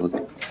 That's the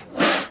chiluk.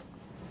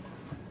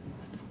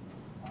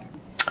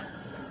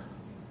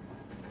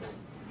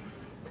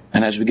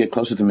 And as we get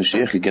closer to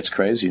Mashiach, it gets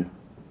crazier.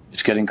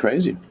 It's getting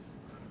crazier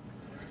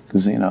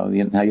because now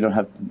you don't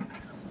have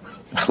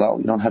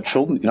children.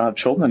 You don't have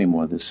children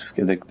anymore.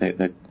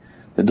 They're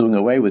doing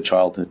away with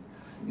childhood.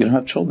 You don't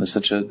have children.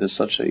 There's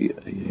such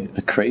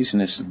a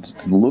craziness and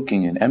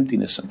looking and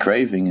emptiness and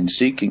craving and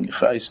seeking.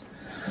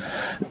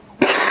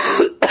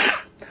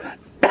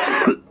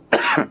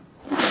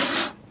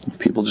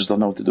 People just don't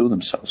know what to do with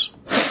themselves.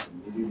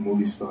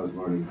 Movie stars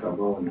learning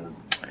Kabbalah now.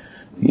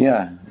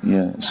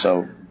 Yeah.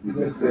 So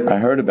I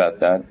heard about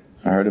that.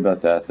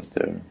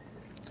 That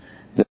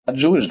they're not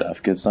Jewish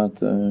dafka. It's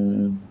not.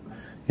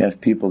 You have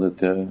people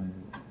that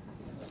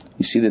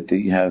you see that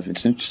you have.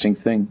 It's an interesting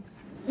thing.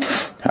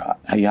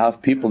 You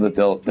have people that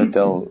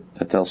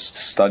they'll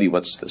study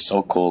what's the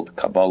so-called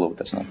Kabbalah.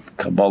 That's not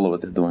Kabbalah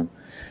what they're doing,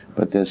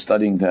 but they're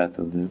studying that.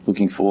 They're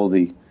looking for all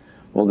the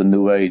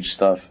New Age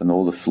stuff and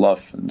all the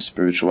fluff and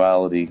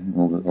spirituality,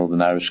 all the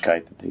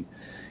Narishkeit that they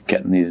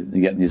get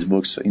in these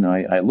books.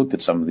 I looked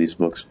at some of these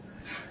books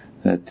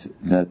that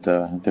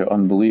they're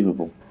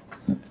unbelievable.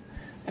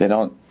 They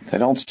don't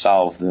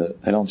solve the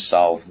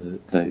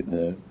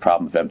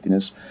problem of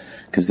emptiness,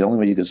 Because the only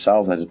way you can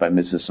solve that is by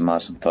mitzvahs and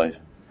masim tov,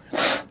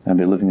 and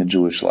by living a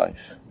Jewish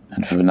life.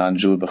 And for a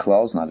non-Jew,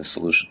 Bechlal is not a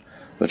solution.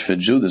 But for a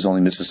Jew, there's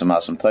only mitzvahs and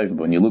masim tov. But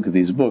when you look at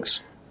these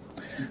books,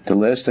 the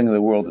last thing in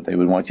the world that they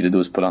would want you to do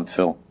is put on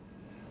tefillin.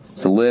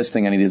 It's the last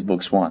thing any of these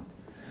books want.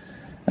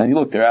 And you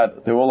look,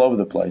 they're all over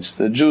the place.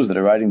 The Jews that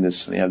are writing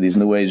this, they have these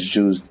New Age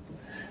Jews,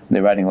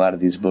 they're writing a lot of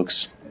these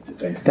books.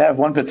 They have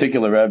one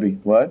particular Rebbe.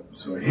 What?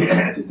 Sorry,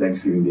 at the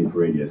Thanksgiving Day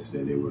parade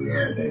yesterday,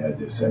 they had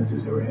their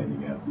centers they were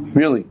handing out.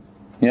 Really?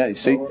 Yeah, you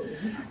see?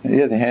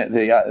 Yeah,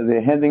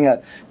 they're handing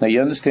out. Now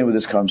you understand where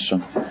this comes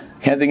from.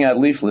 Handing out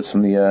leaflets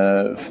from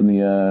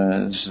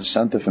the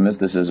Center for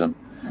Mysticism.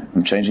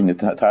 I'm changing the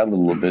title a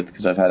little bit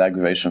because I've had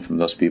aggravation from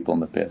those people in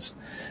the past.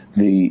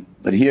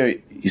 But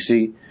here you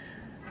see,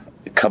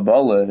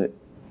 Kabbalah.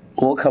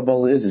 All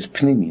Kabbalah is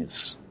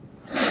pnimius,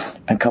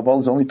 and Kabbalah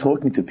is only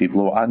talking to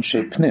people who are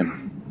anshe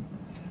pnim.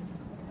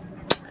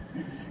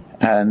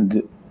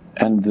 And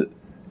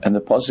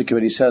the pasuk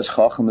already says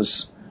Chacham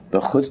is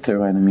b'chutz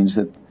tereina, means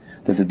that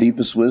the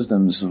deepest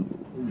wisdom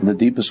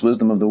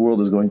of the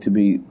world is going to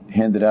be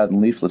handed out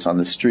in leaflets on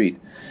the street.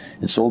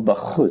 It's all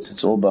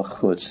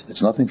b'chutz.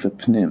 It's nothing for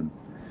pnim.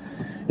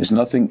 It's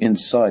nothing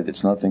inside.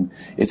 It's nothing.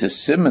 It's a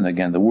siman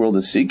again. The world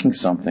is seeking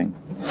something,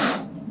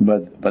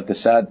 but the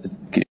sad.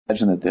 Can you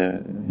imagine that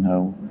they're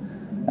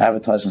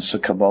advertising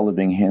Kabbalah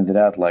being handed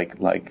out like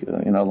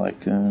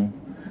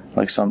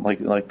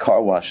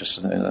car washes,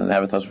 an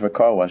advertisement for a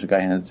car wash. A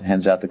guy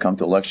hands out to come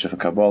to a lecture for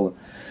Kabbalah.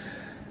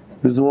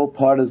 It's all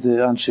part of the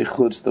Anshe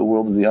Chutz, the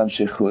world of the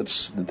Anshe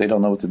Chutz, that they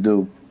don't know what to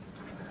do.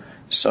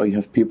 So you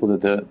have people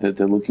that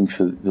they're looking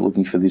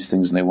for these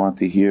things, and they want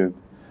to hear.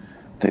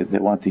 They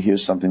want to hear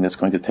something that's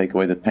going to take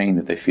away the pain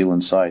that they feel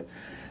inside.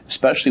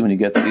 Especially when you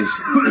get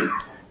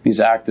these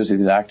actors,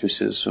 these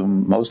actresses,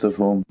 most of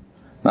whom,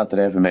 not that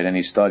I ever made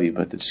any study,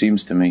 but it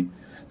seems to me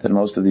that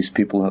most of these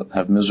people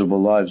have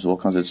miserable lives, all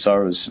kinds of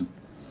sorrows,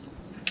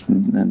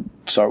 and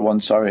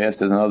one sorrow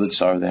after another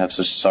sorrow. They have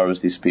such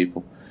sorrows, these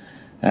people,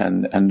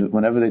 and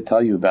whenever they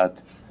tell you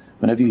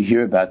whenever you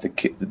hear about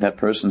that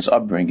person's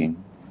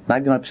upbringing,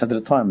 99% of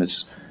the time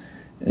it's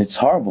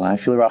horrible. I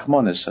feel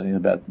rachmanis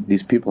about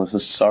these people have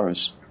such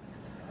sorrows,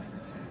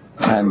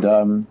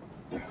 and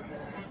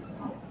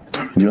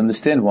you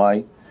understand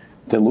why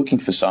they're looking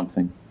for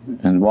something.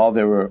 And while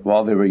they were,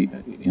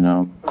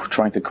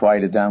 trying to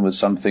quiet it down with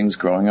some things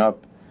growing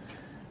up,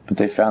 but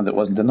they found it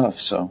wasn't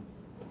enough. So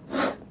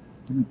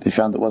they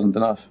found it wasn't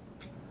enough.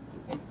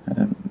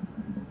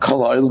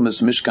 Kol ha'olam is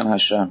Mishkan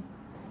Hashem.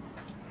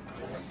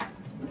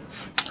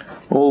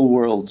 All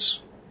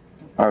worlds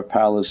are a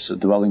palace, a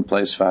dwelling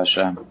place for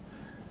Hashem.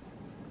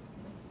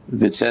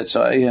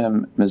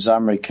 V'tzetzayim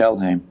mezamrei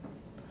kelheim,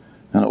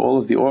 and all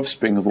of the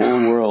offspring of all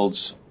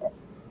worlds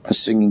are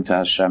singing to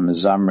Hashem,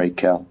 mezamrei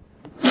kel.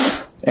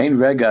 Ein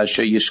rega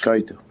asher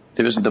yishkaitu.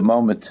 There isn't a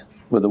moment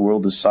where the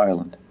world is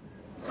silent.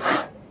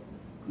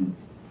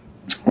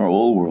 Or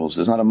all worlds,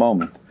 there's not a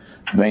moment.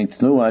 Vein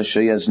tnua asher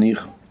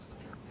yaznichu.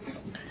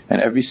 And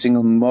every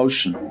single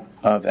motion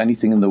of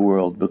anything in the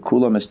world,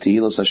 b'kulam es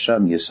tehilas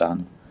Hashem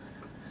yisanu.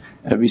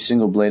 Every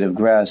single blade of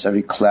grass,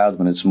 every cloud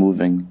when it's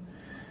moving,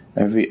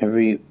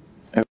 every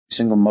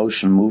single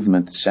motion,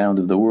 movement, sound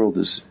of the world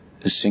is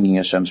singing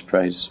Hashem's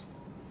praise.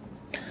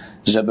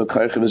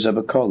 Zebekaycha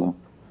v'zebekolo.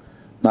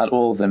 Not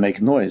all of them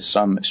make noise.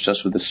 Some it's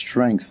just with the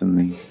strength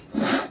and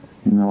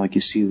like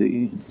you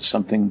see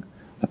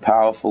a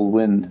powerful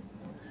wind.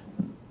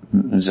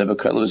 Zebekayla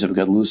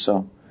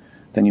v'zebekadluso.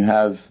 Then you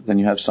have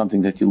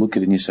something that you look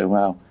at and you say,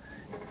 wow,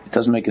 it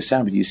doesn't make a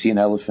sound, but you see an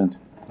elephant.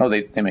 Oh,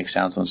 they make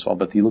sounds once in a while,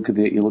 but you look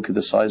at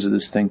the size of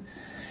this thing,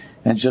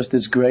 and just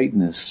its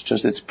greatness,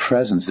 just its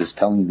presence is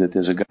telling you that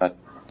there's a God,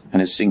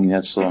 and it's singing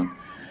that song.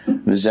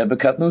 And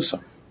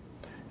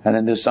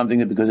then there's something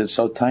that because it's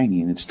so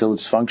tiny and it's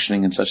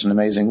functioning in such an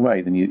amazing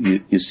way, then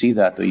you see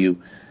that, or you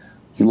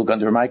look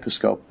under a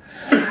microscope.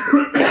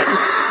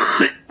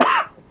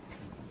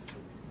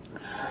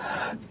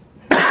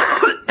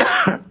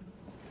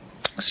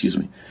 Excuse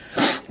me.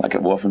 Like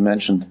I've often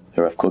mentioned,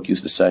 Rav Kook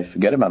used to say,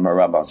 forget about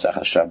Marabba Sech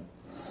Hashem.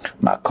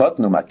 Ma'kotnu,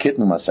 ma'kitnu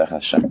ma'sech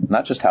Hashem.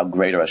 Not just how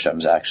great are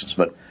Hashem's actions,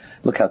 but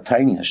look how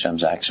tiny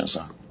Hashem's actions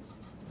are.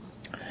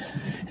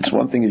 It's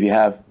one thing if you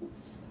have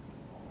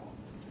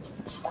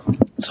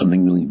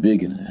something really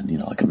big and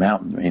like a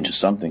mountain range or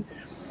something,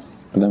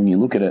 but then when you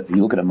look at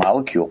a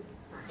molecule,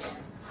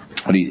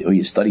 or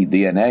you study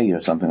DNA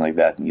or something like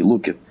that, and you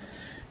look at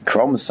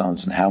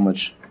chromosomes and how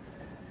much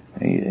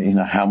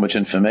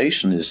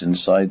information is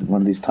inside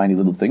one of these tiny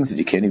little things that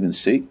you can't even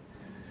see.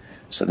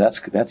 So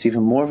that's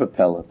even more of a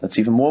pellet. That's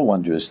even more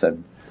wondrous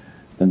than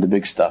the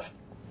big stuff.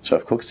 So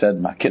Rav Kook said,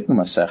 "Ma'kitnu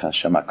masech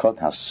Hashem makot."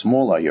 How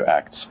small are your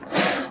acts?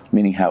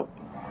 Meaning how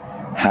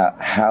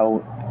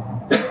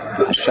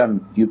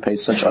Hashem, you pay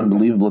such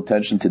unbelievable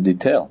attention to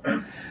detail.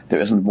 There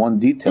isn't one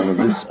detail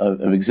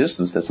of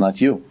existence that's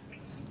not you,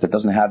 that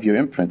doesn't have your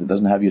imprint, that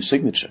doesn't have your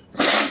signature.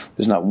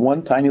 There's not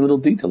one tiny little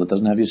detail that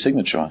doesn't have your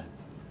signature on it.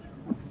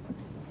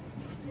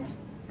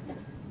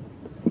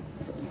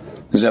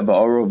 Zeba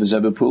oro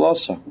v'zeba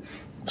pulasa.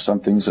 Some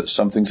things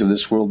of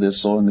this world, their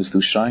song is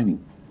through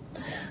shining,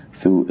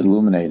 through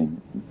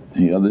illuminating.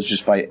 Others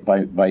just by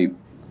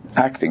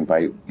acting,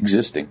 by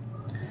existing.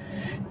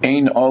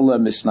 Ein ola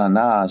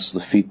misnanas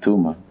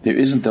lefituma. There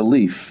isn't a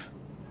leaf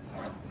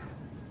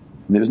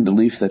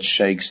that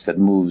shakes, that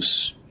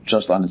moves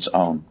just on its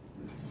own.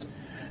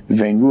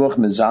 Vein ruach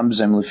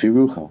mezamzem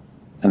lefirucha.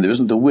 And there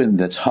isn't a wind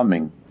that's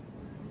humming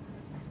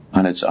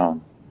on its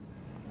own,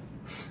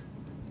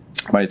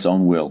 by its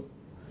own will.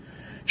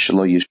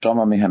 Shelo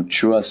yishama mehem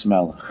truas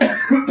melech.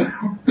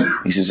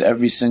 He says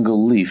every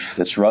single leaf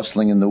that's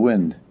rustling in the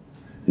wind,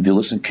 if you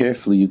listen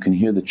carefully, you can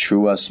hear the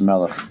truas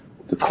melech,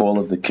 the call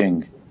of the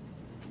king.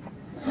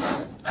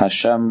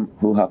 Hashem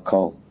hu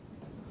hakol.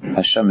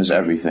 Hashem is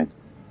everything.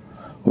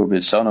 Hu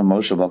b'tzana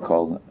Moshe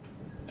bakol,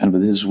 and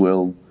with His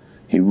will,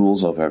 He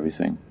rules over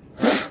everything.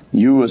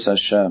 Yirus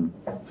Hashem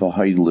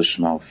v'hayid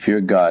lishmo.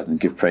 Fear God and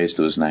give praise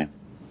to His name.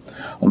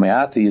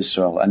 Ume'ata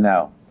Yisrael. And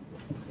now,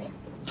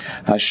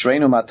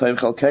 Hashreinu ma'tayv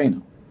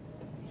chalkeinu.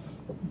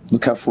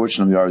 Look how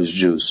fortunate we are as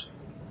Jews.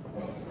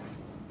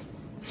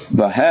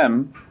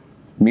 Vahem,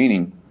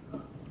 meaning,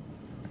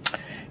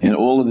 in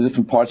all of the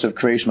different parts of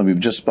creation that we've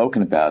just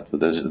spoken about,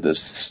 with the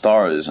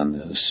stars and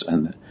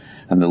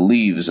the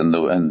leaves and the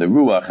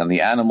ruach and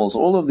the animals,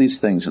 all of these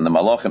things, and the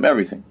malachim,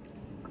 everything.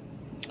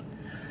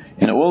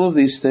 In all of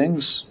these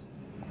things,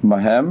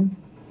 Vahem,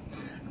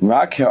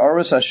 rak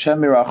ha'oros Hashem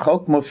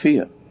mirachok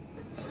mofiyah.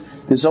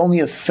 There's only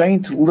a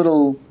faint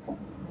little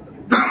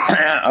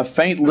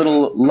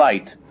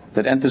light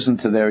that enters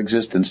into their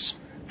existence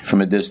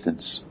from a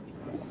distance.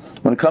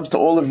 When it comes to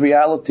all of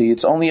reality,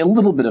 it's only a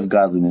little bit of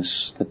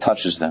godliness that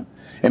touches them.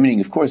 I mean,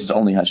 of course, it's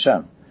only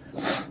Hashem.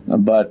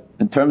 But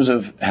in terms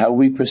of how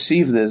we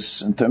perceive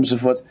this, in terms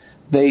of what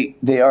they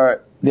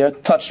are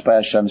touched by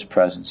Hashem's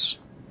presence.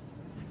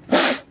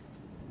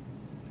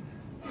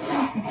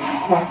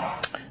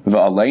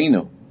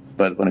 V'aleinu.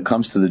 But when it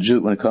comes to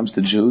Jews, when it comes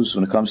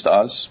to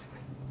us,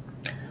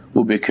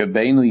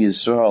 u'bekirbeinu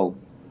Yisrael,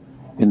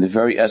 in the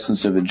very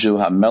essence of a Jew,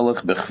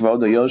 HaMelech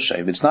b'chvodo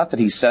Yoshev. It's not that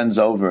He sends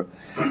over.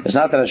 It's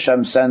not that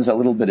Hashem sends a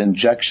little bit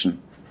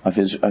injection of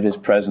His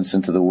presence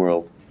into the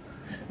world,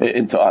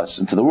 into us.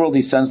 Into the world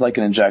He sends like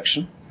an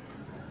injection,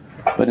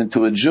 but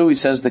into a Jew He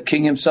says the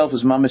King Himself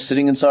is mamish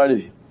sitting inside of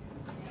you.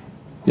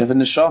 You have a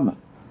neshama,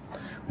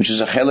 which is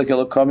a chelik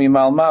elokom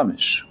yimal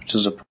mamish, which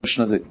is a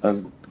portion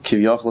of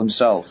Kivyachol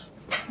Himself.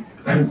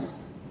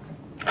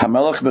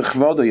 HaMelech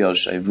b'chvodo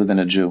Yoshev, within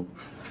a Jew.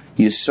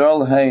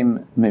 Yisrael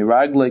heim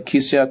meragle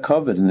kisya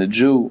kovid, and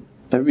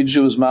every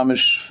Jew is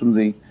mamish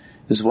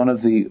is one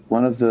of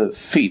the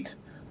feet,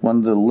 one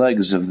of the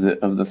legs of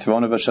the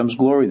throne of Hashem's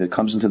glory that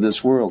comes into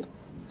this world.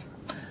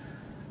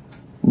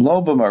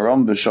 Lo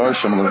b'marom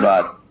b'shorshim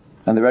levad,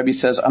 and the Rebbe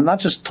says, I'm not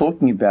just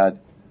talking about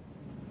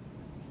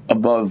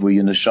above where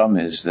your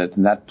neshama is, that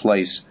in that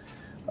place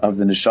of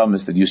the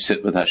neshamas that you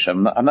sit with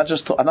Hashem. I'm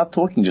not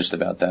talking just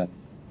about that.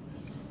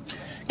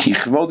 Ki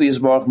chvodi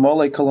yisbarach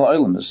molei kol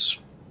ha'olamus.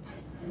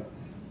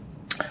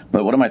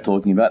 But what am I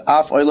talking about?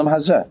 Af olam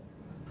hazeh,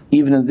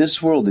 even in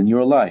this world, in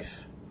your life,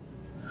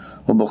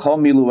 u'b'chol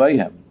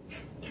milueihem,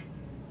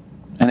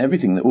 and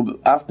everything.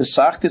 Af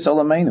besachtis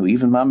olameinu,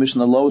 even mamish in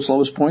the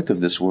lowest point of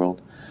this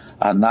world.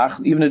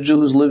 Even a Jew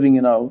who's living,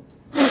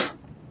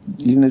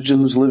 even a Jew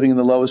who's living in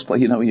the lowest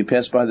place. When you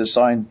pass by the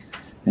sign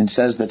and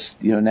says that's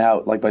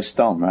now like by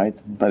stone, right?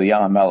 By the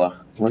Yam HaMelech.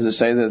 What does it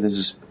say there?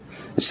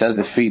 It says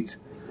the feet,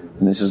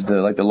 and this is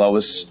the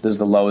lowest. This is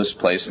the lowest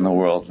place in the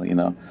world.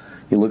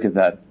 You look at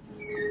that.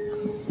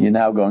 You're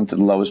now going to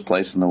the lowest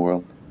place in the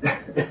world.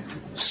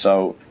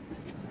 So,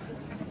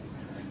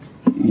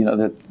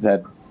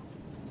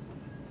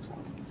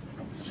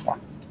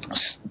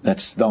 that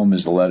stone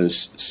is the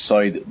letters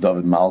Soid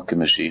David Malka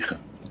Mashiach.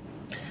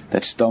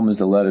 That stone is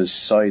the letters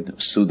Soid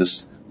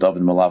Sudas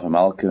David Malav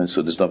Malka, and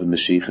Sudas David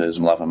Mashiach is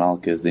Malav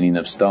Malka, is the name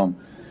of stone,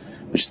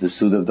 which is the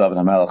Sud of David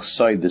HaMelech,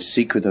 Soid, the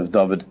secret of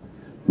David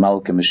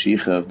Malka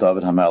Mashiach, of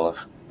David HaMelech.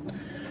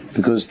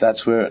 Because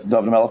that's where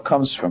David HaMelech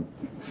comes from.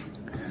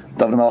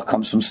 David HaMelech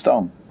comes from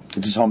stone.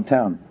 It's his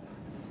hometown.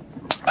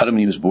 I don't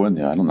mean he was born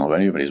there. I don't know if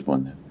anybody was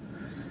born there.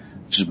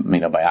 Just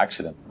by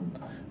accident.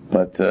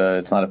 But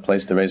it's not a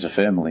place to raise a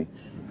family.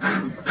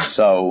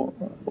 So,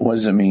 what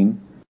does it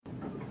mean?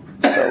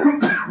 So,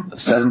 it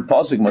says in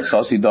Pasuk,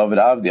 Matzasi David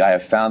Avdi, I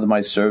have found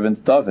my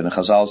servant David. And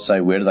Chazal say,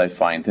 where did I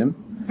find him?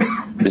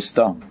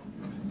 Bistam.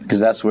 Because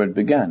that's where it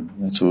began.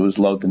 That's where it was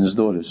Lot and his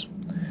daughters.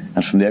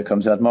 And from there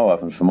comes out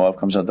Moab, and from Moab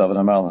comes out David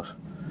HaMelech.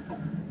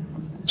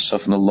 So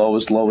from the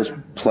lowest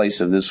place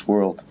of this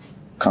world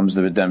comes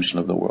the redemption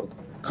of the world,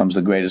 comes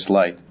the greatest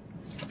light,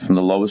 from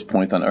the lowest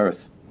point on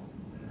earth.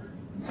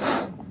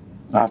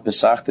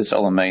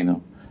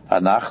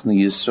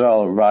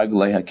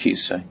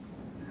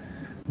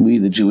 We,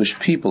 the Jewish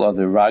people, are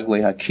the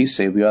Raglei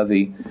HaKisei.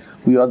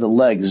 We are the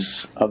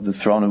legs of the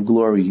throne of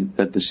glory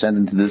that descend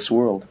into this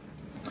world.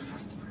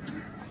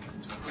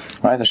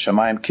 Right? The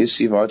Shamayim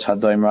Kisi v'Artz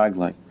Hadoim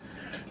Raglei.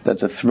 That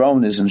the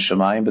throne is in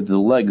Shamayim, but the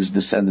legs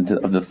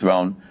of the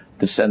throne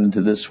descend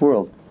into this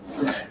world.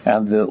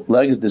 And the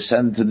legs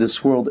descend into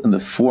this world in the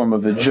form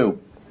of a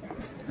Jew.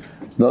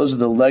 Those are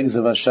the legs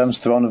of Hashem's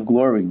throne of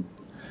glory.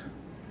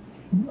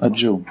 A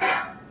Jew.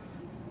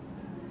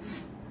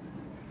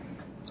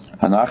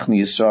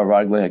 Anachni Yisrael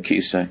Raglei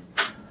HaKisei.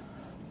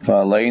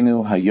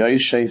 V'aleinu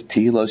hayoyshev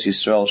Tehilos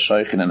Yisrael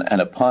Sheichen,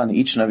 and upon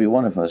each and every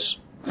one of us,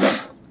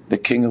 the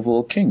King of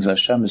all kings,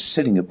 Hashem is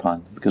sitting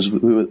upon, because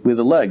we're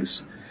the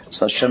legs.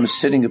 So Hashem is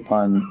sitting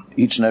upon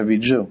each and every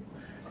Jew.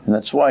 And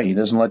that's why He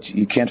doesn't let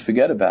you can't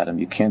forget about Him.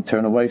 You can't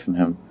turn away from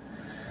Him.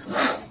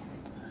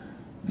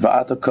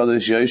 V'ata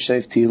kodesh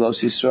Yoshev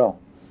Tehilos Yisrael.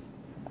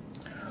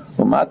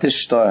 U'ma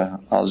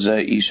tishtoa al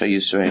zeh isha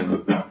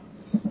Yisrael.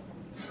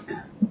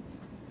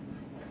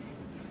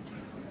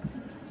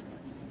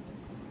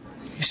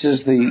 He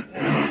says the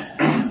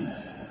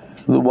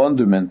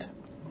wonderment.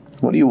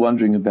 What are you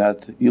wondering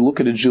about? You look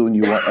at a Jew and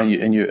you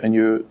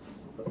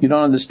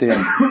don't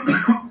understand.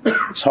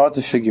 It's hard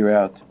to figure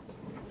out.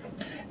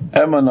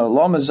 The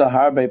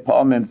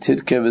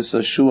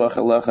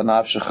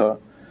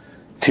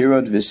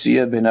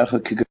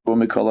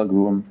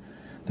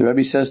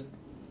Rebbe says,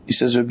 he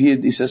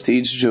says to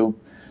each Jew,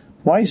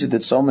 why is it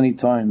that so many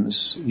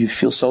times you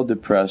feel so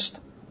depressed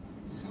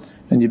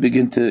and you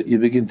begin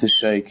to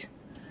shake?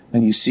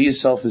 And you see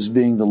yourself as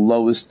being the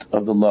lowest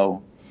of the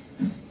low.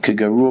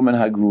 Kegarum and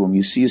hagrum.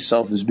 You see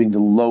yourself as being the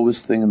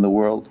lowest thing in the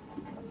world.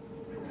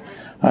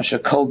 Asher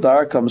kol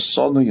darkam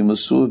sonu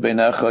yumusuv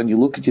beinecha, and you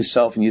look at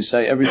yourself and you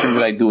say, everything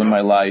that I do in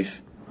my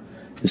life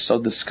is so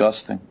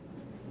disgusting.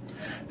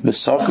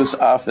 V'sokus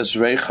afes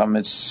reicham,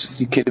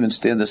 you can't even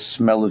stand the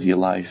smell of your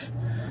life.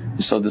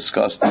 It's so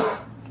disgusting.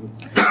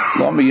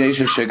 Lo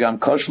miyesha shegam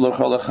koshlo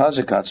chol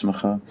achazik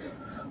atzmecha,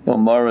 o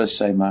mora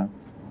seimar.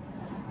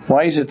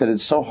 Why is it that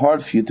it's so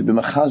hard for you to be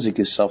mechazik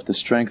yourself, to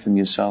strengthen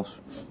yourself?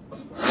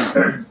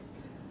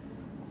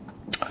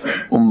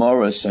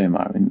 Umara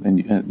seimar, and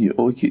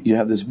you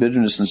have this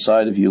bitterness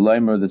inside of you,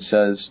 Leimer, that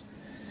says,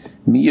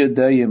 Mi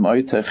yodayim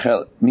oita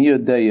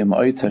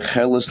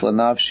chelis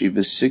lanafshi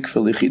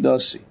v'sikva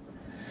lichidasi.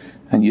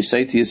 And you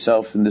say to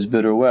yourself in this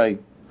bitter way,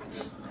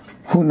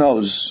 who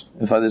knows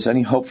if there's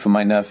any hope for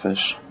my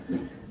nefesh?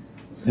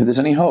 If there's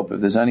any hope, if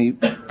there's any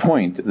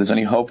point, if there's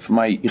any hope for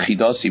my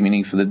ichidasi,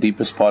 meaning for the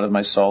deepest part of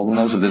my soul, who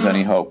knows if there's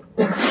any hope?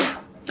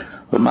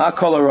 But ma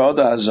kol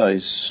harada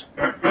hazos.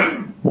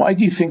 Why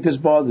do you think this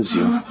bothers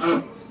you?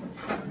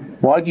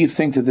 Why do you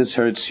think that this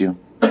hurts you?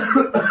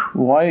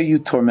 Why are you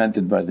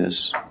tormented by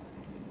this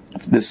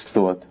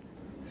thought?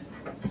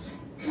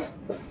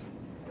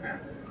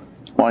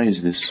 Why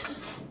is this?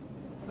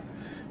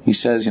 He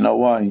says, you know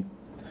why?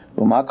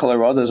 Ma kol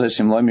harada hazos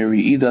im lo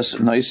miriidas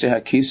noisei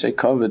hakisei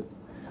kavod.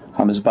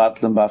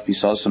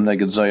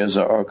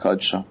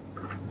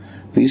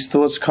 These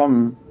thoughts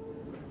come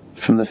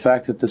from the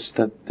fact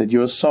that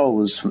your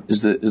soul is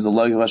the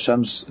leg of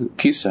Hashem's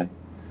kisei.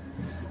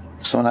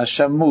 So when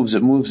Hashem moves,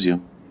 it moves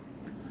you.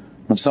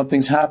 When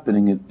something's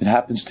happening, it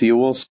happens to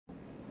you also,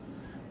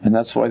 and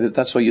that's why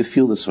you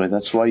feel this way.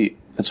 That's why you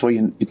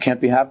can't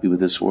be happy with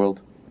this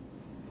world.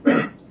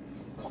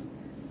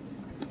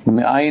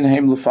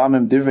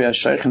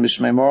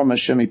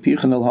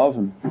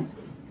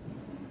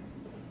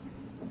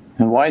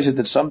 And why is it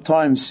that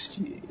sometimes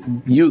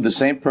you, the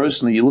same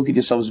person, you look at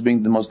yourself as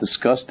being the most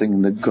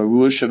disgusting, the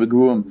garur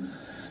shebegruim,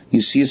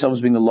 you see yourself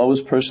as being the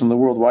lowest person in the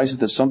world? Why is it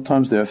that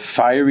sometimes there are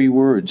fiery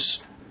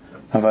words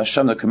of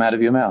Hashem that come out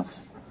of your mouth?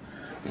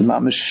 The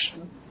mamish,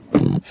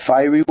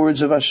 fiery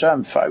words of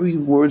Hashem, fiery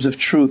words of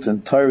truth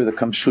and Torah that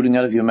come shooting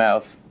out of your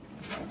mouth.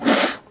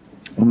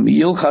 Who do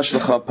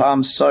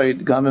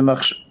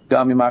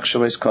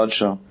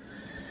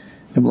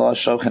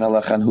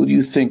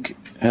you think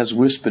has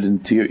whispered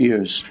into your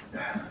ears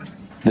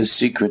this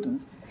secret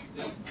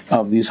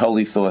of these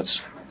holy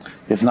thoughts?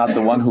 If not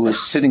the one who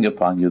is sitting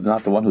upon you,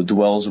 not the one who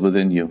dwells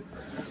within you,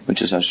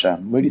 which is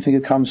Hashem. Where do you think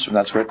it comes from?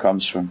 That's where it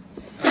comes from.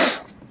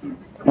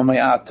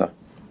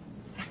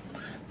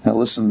 Now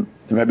listen,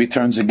 the Rebbe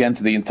turns again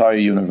to the entire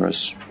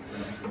universe.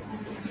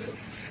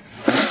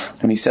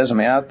 And he says,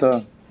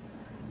 Me'ata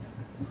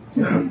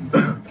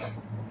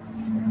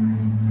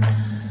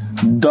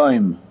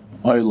Daim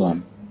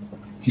Olam.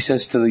 He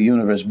says to the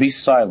universe, be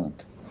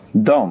silent.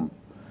 Dom.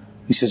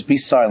 He says, be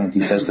silent,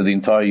 he says to the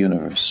entire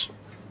universe.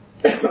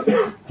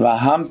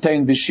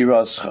 Vahamtein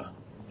b'shirascha.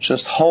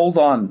 Just hold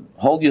on.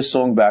 Hold your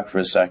song back for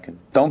a second.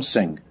 Don't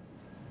sing.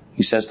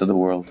 He says to the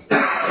world.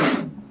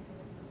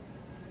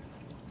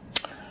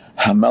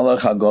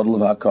 Hamelech hagodl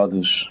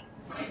v'hakadosh.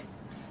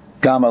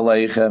 Gam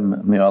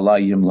aleichem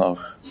mi'alai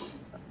yimloch.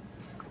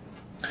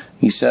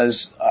 He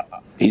says,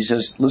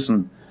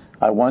 listen,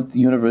 I want the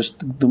universe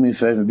to do me a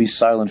favor, be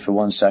silent for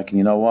 1 second.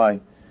 You know why?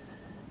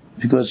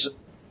 Because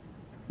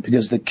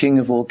the King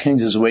of all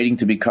kings is waiting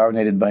to be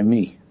coronated by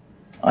me.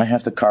 I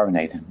have to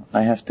coronate him.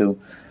 I have to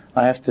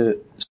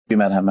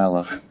scream at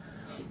Hamelech.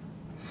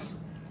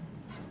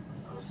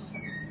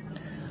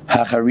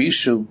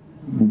 Hacharishu,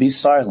 be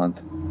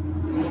silent.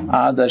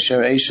 Ad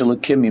asher eisha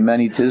l'kimi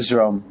meni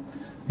tizrom.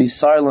 Be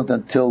silent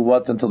until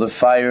what? Until the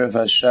fire of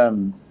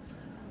Hashem.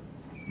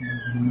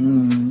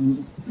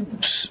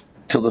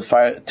 Till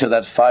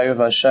that fire of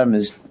Hashem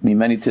is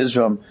mimeni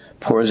tizrom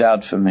pours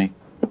out from me.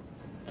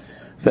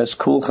 Ves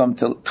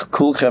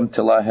kulchem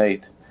till I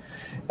hate.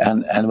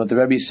 And what the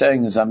Rebbe is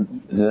saying is that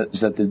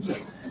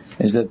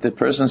the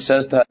person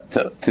says that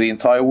to the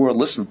entire world.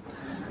 Listen,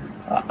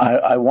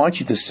 I want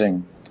you to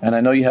sing, and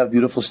I know you have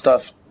beautiful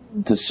stuff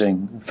to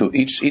sing through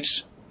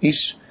each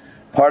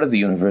part of the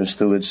universe,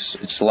 through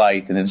its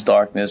light and its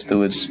darkness,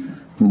 through its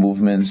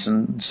movements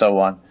and so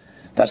on.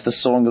 That's the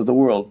song of the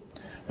world.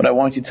 But I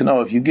want you to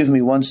know, if you give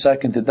me 1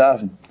 second to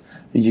daven,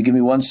 if you give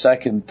me 1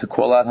 second to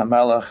call out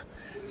Hamelach,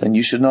 then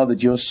you should know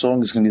that your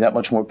song is going to be that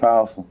much more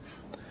powerful.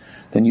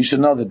 Then you should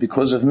know that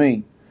because of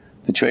me,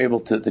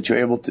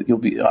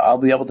 I'll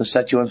be able to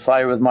set you on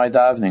fire with my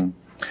davening.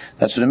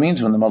 That's what it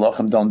means when the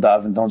Malachim don't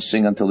daven, don't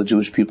sing until the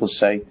Jewish people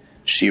say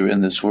Shira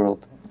in this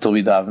world, until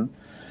we daven.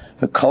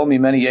 Call me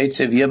many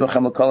Yetzev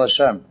Yebachem L'Kol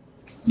Hashem.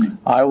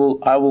 I will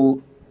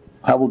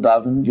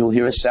daven. You'll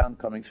hear a sound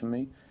coming from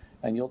me,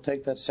 and you'll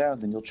take that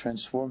sound and you'll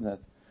transform that.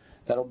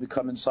 That'll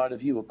become inside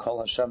of you a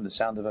Kol Hashem, the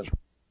sound of Hashem.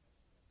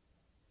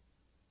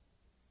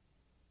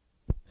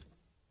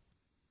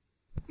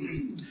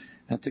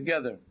 And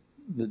together,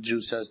 the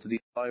Jew says to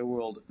the entire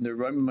world,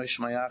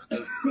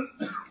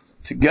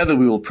 together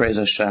we will praise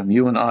Hashem,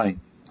 you and I.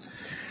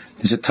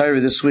 There's a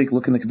Torah this week,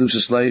 look in the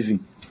Kedushas Levi.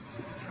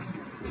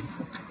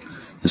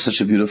 There's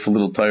such a beautiful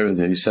little Torah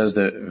there. He says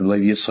that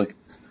Levi Yitzchak,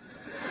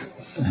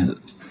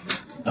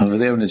 over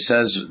there when it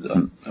says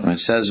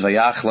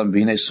Vayachlam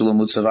b'hinei sulam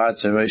mutzav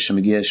artz reish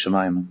megiah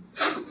shemayim.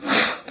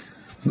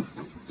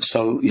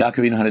 So Yaakov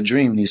Avinu had a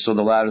dream, and he saw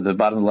the ladder. The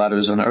bottom of the ladder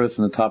is on earth,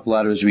 and the top of the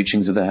ladder is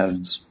reaching to the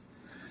heavens.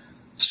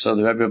 So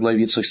the Rebbe of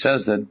Levi Yitzchak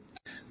says that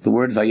the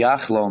word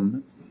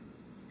Vayachlam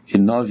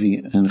in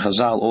Navi and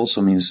Chazal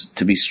also means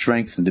to be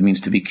strengthened. It means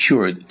to be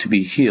cured, to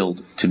be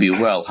healed, to be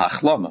well.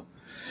 Hachlama.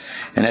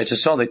 And Eretz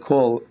Yisrael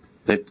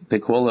they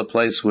call a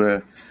place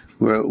where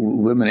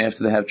women,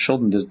 after they have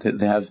children,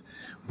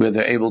 where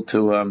they're able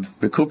to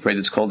recuperate.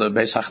 It's called a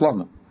Beis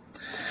Hachlama.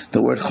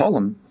 The word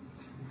Cholam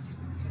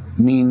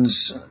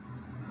means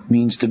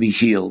to be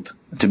healed,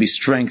 to be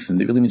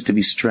strengthened. It really means to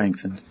be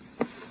strengthened.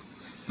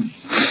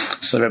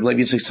 So Rabbi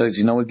Levi Yitzchak says,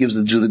 you know what gives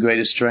the Jew the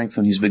greatest strength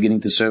when he's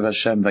beginning to serve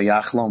Hashem?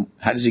 Vayachlom.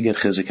 How does he get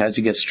chizik? How does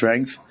he get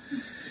strength?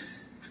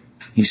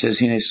 He says,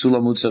 Hinei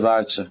sulam mutzav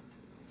artza.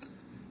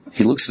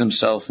 He looks at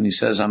himself and he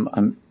says,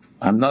 I'm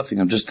nothing.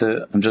 I'm just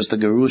a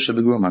garush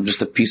begrum. I'm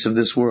just a piece of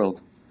this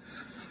world.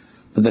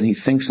 But then he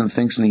thinks and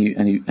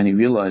he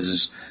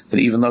realizes that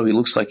even though he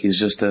looks like he's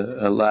just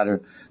a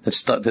ladder that's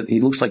stuck, that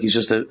he looks like he's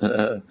just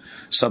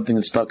something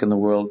that's stuck in the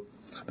world,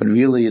 but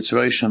really it's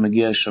Rosh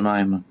Megiah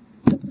Shemayim.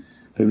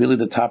 But really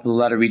the top of the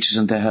ladder reaches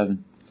into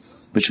heaven,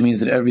 which means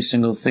that every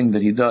single thing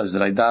that he does,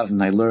 that I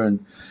daven, I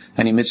learn,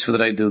 any mitzvah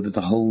that I do, that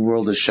the whole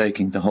world is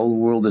shaking, the whole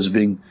world is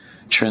being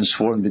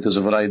transformed because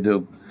of what I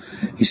do.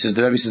 He says,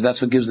 the Rebbe says,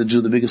 that's what gives the Jew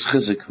the biggest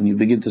chizik. When you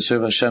begin to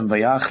serve Hashem,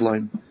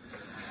 Vayachloim,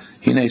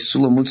 Hinei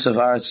sulam mutzav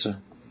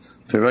artza,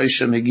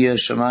 v'roisha megiah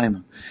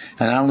shemayim.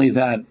 And not only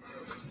that,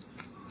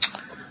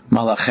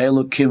 Malachei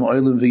Elokim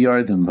oilim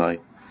v'yardim by.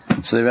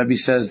 So the Rebbe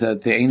says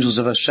that the angels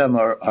of Hashem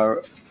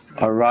are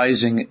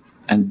rising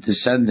and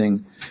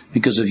descending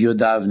because of your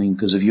davening,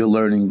 because of your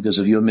learning, because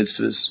of your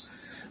mitzvahs.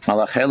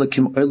 Malachei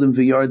Elokim oilim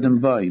v'yardim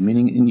by,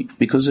 meaning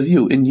because of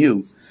you, in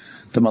you.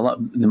 The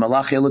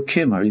Malachei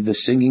Elokim are either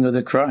singing or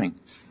they're crying.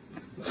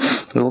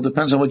 It all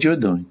depends on what you're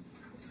doing.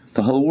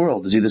 The whole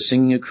world is either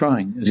singing or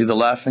crying, is either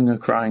laughing or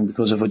crying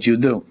because of what you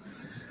do.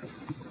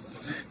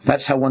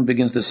 That's how one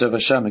begins to serve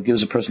Hashem. It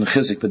gives a person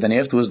chizik. But then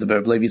afterwards, the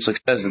Rebbe Levi Yitzchak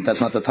says that that's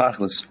not the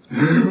tachlis.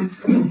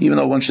 Even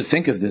though one should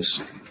think of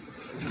this,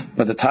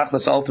 but the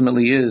tachlis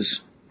ultimately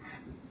is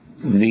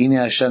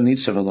v'hinei Hashem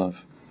nitzav alav.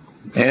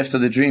 After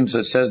the dreams,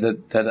 it says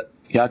that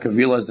Yaakov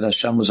realized that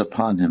Hashem was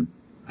upon him,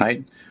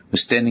 right?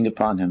 Was standing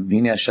upon him.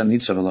 V'hinei Hashem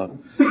nitzav alav.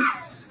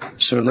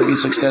 So Rebbe Levi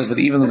Yitzchak says that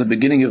even though the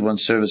beginning of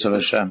one's service of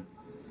Hashem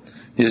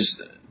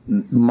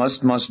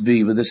must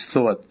be with this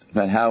thought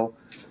about how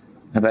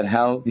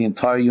the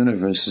entire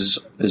universe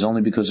is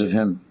only because of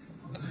him.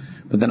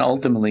 But then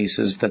ultimately he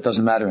says that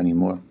doesn't matter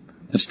anymore.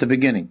 That's the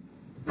beginning.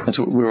 That's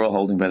what we're all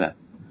holding by that.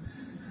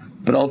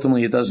 But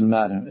ultimately it doesn't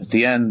matter. At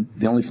the end,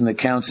 the only thing that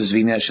counts is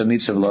V'hinei Hashem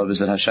nitzav alav, is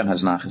that Hashem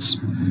has nachas.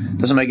 It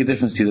doesn't make a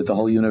difference to you that the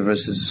whole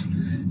universe is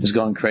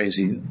going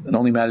crazy. It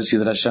only matters to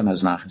you that Hashem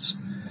has nachas.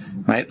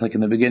 Right? Like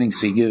in the beginning,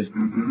 so you give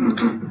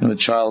a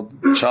child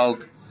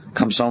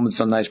comes home with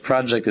some nice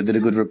project or did a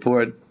good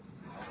report.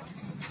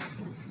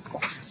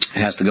 It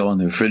has to go on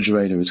the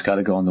refrigerator. It's got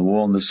to go on the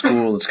wall in the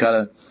school. It's got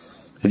to,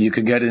 if you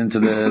could get it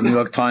into the New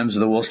York Times or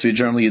the Wall Street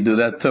Journal, you do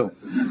that too.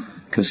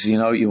 Because, you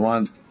know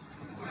that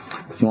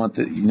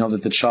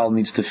the child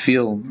needs to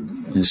feel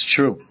is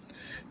true.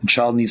 The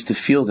child needs to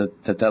feel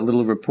that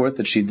little report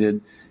that she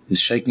did is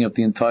shaking up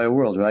the entire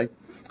world, right?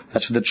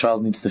 That's what the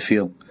child needs to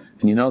feel.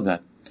 And you know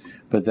that.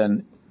 But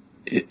then,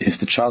 if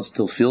the child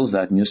still feels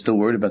that and you're still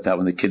worried about that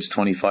when the kid's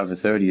 25 or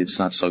 30, it's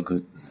not so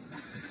good.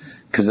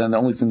 Because then the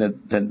only thing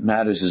that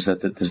matters is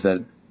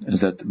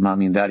that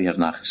mommy and daddy have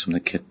nachas from the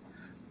kid.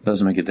 It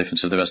doesn't make a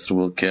difference if the rest of the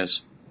world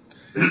cares.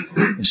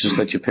 It's just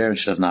that your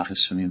parents should have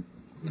nachas from you.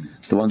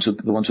 The ones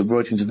who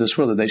brought you into this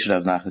world, that they should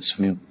have nachas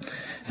from you.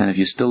 And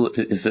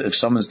if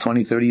someone's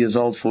 20, 30 years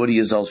old, 40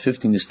 years old,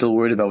 15, you're still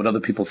worried about what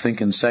other people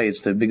think and say,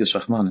 it's the biggest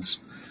Rahmanas.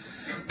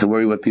 To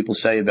worry what people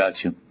say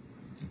about you,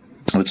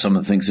 what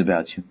someone thinks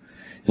about you.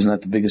 Isn't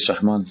that the biggest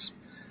Rahmanas?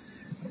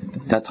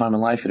 At that time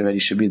in life, it already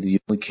should be that you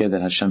only care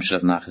that Hashem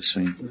should have nachas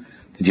from you,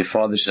 that your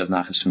father should have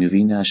nachas from you.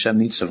 V'ina Hashem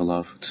needs of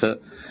love. In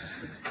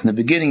the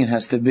beginning, it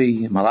has to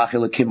be Malach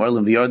Elokim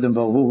Orlim V'Yordem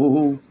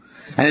Bo.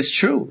 And it's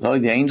true. Oh,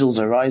 the angels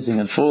are rising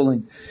and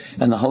falling,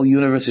 and the whole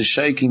universe is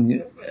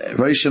shaking.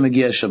 Rosh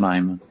Magia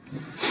Shemaim.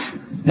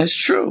 It's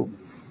true.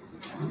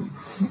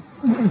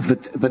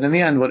 But in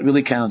the end, what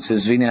really counts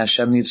is V'ina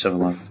Hashem needs of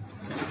love.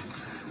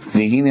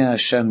 V'ina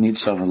Hashem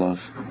needs of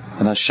love,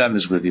 and Hashem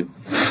is with you.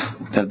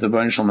 That the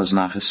Baruch Shalom is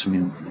nachas from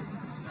you.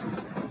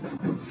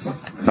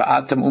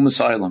 Va'atem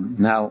umas olam.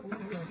 Now,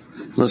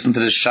 listen to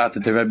this shot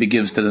that the Rebbe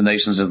gives to the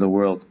nations of the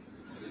world.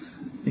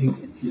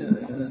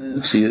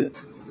 See,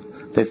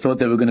 they thought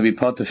they were going to be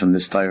potter from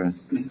this Torah.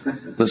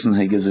 Listen,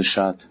 he gives a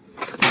shot.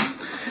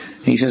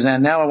 He says,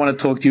 and now I want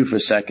to talk to you for a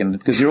second,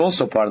 because you're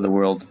also part of the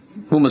world.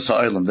 Umas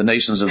olam, the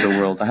nations of the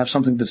world. I have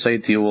something to say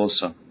to you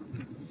also.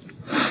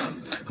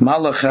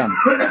 Malachem.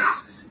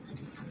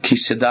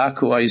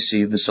 Kisedaku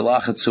Aisi,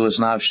 V'salachatzu es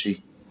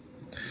nafshi.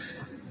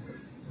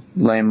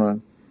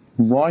 Lema,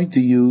 why do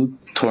you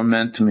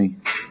torment me?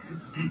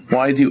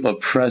 Why do you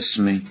oppress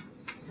me?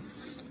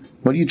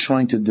 What are you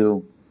trying to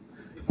do?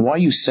 Why are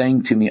you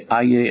saying to me,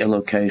 Aye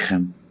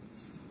Elokeichem?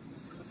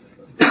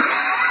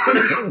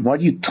 Why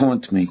do you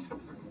taunt me?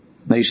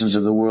 Nations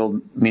of the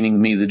world,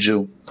 meaning me, the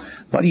Jew.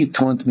 Why do you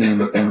taunt me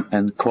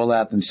and call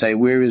out and say,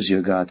 where is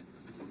your God?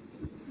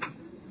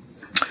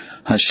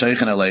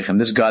 Hasheichem Aleichem,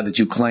 this God that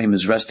you claim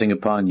is resting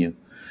upon you.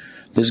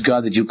 This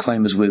God that you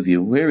claim is with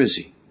you. Where is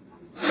He?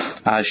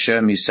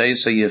 Hashem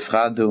Yiseisa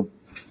Yefradu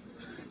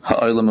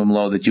Ha'olam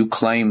Imlo, that you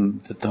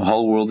claim that the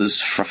whole world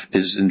is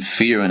in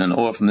fear and in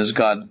awe from this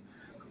God.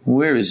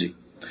 Where is He?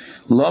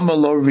 Lama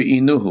lo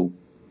ri'inuhu.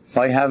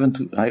 Why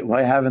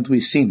haven't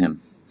we seen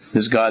Him?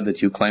 This God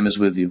that you claim is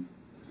with you.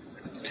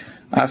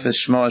 Afes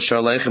Shmo Asher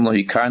Aleichem Lo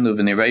Hikarnu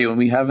V'Nireu, and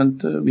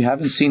we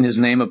haven't seen His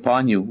name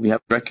upon you. We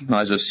haven't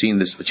recognized or seen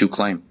this, what you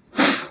claim.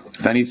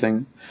 If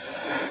anything,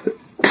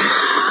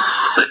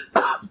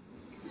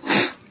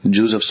 the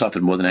Jews have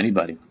suffered more than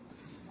anybody.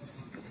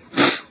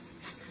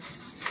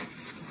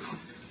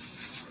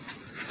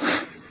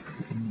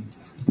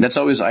 I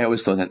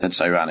always thought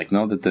that's ironic,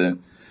 no? That the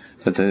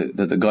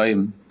guy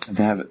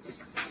they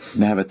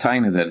have a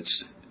tiny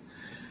that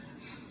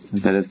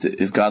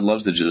if God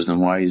loves the Jews, then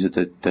why is it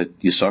that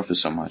you suffer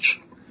so much?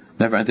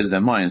 Never enters their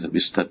minds that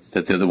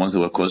they're the ones that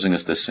were causing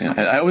us this.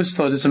 I always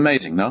thought it's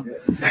amazing, no?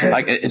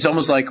 Like it's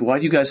almost like, why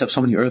do you guys have so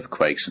many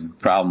earthquakes and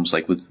problems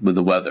like with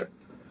the weather?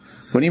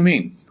 What do you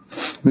mean?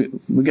 We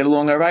get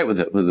along all right with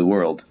the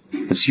world.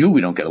 It's you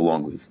we don't get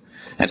along with.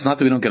 And it's not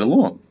that we don't get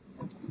along.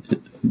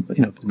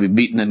 We're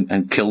beaten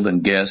and killed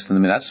and gassed, and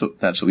I mean that's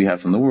what we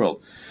have from the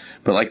world.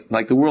 But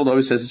like the world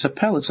always says, it's a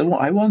pellet.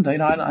 I wonder,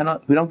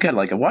 we don't get it.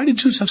 Like, why did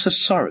Jews have such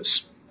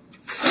sorrows?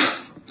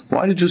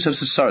 Why did Jews have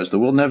such sorrows? The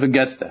world never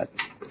gets that.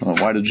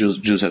 Why do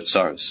Jews have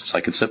sorrows? It's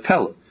like it's a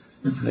pellet.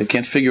 They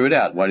can't figure it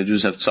out. Why do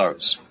Jews have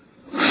sorrows?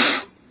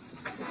 If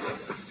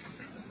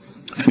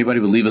anybody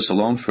would leave us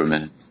alone for a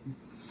minute.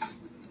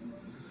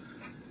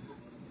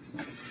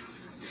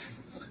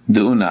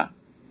 Du'una.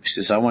 He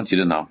says, I want you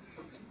to know.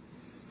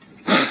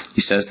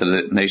 He says to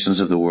the nations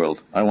of the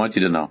world, I want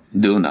you to know.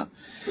 Du'una.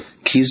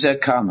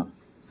 Kizeh kama.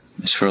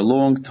 It's for a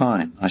long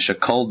time. I shall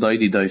call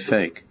daidi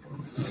daifek.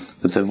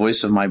 That the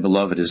voice of my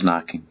beloved is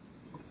knocking.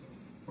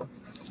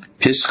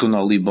 That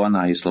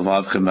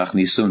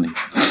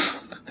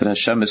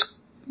Hashem is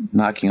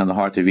knocking on the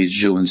heart of each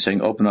Jew and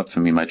saying, open up for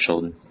me, my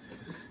children.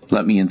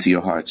 Let me into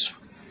your hearts.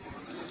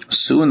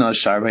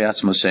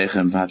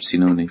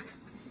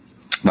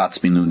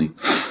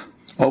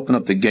 Open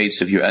up the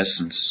gates of your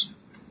essence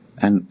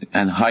and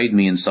hide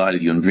me inside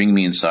of you and bring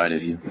me inside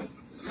of you.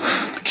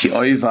 So I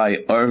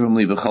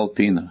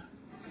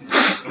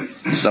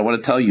want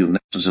to tell you,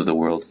 nations of the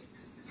world,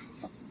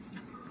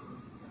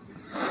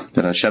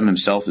 that Hashem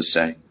Himself is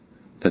saying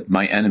that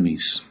my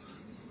enemies,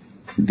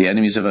 the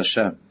enemies of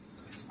Hashem,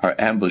 are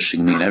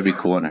ambushing me in every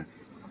corner,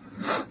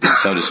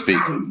 so to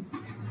speak.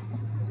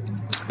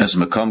 As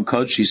Makam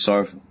Kodshi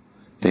Sarfu,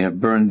 they have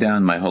burned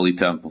down my holy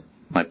temple,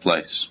 my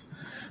place.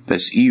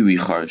 Ves Iri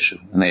Charshu,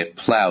 and they have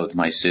plowed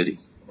my city.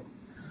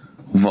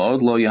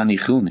 V'od lo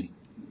yanichuni.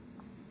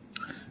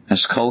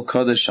 As Kol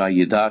Kodesh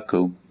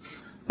Yidaku,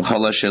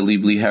 V'chol Asher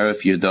Libli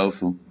Heref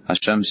Yedofu.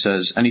 Hashem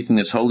says, anything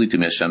that's holy to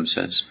me, Hashem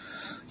says,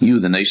 you,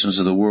 the nations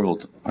of the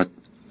world,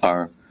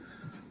 are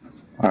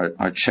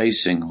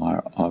chasing,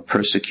 are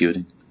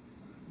persecuting.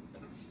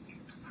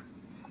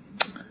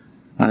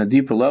 On a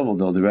deeper level,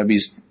 though, the Rebbe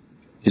is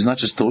not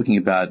just talking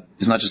about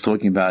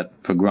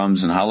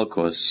pogroms and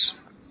holocausts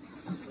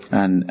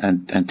and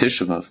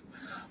Tisha B'Av.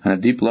 On a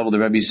deep level, the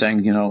Rebbe is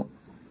saying, what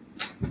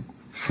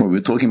we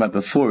were talking about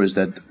before is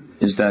that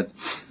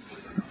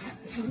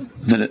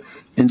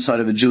inside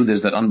of a Jew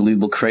there's that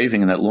unbelievable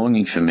craving and that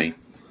longing for me.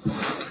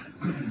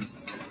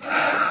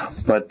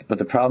 But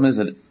the problem is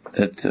that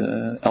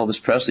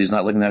Elvis Presley is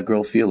not letting that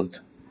girl feel it.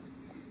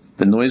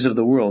 The noise of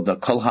the world, the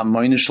kol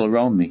hamoinish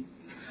around me,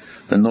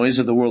 the noise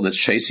of the world that's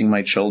chasing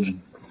my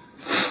children,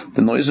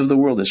 the noise of the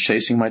world that's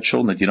chasing my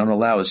children, that you don't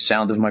allow a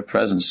sound of my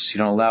presence, you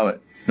don't allow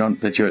it,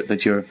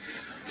 that you're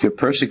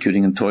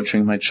persecuting and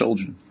torturing my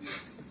children,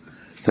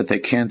 that they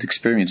can't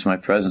experience my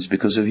presence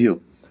because of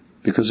you.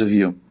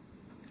 You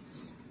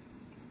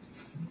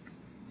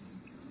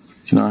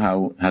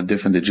know how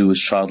different the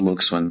Jewish child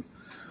looks when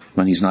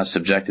he's not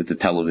subjected to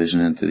television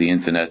and to the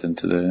internet and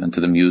to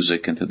the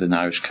music and to the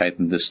Narishkeit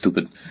and these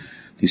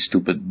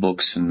stupid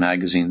books and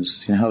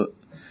magazines. You know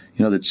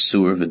the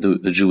tzur of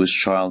the Jewish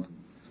child,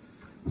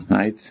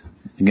 right?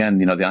 Again,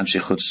 the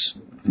Anshe Chutz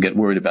get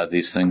worried about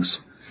these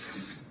things.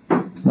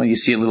 Well, you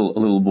see a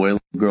little boy, a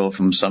little girl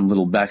from some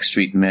little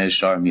backstreet in Mez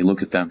Sharm, you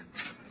look at them.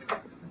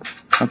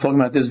 I'm talking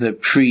about this is the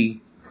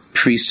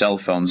pre-cell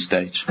phone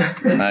stage,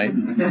 right?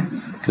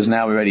 Because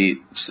now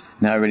already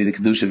the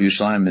Kedusha of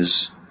Yerushalayim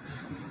is,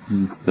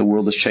 the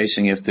world is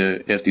chasing after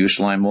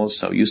Yerushalayim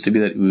also. It used to be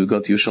that we would go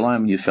to Yerushalayim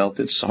and you felt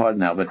it's hard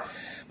now, but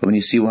when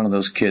you see one of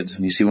those kids,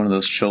 when you see one of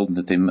those children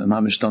that they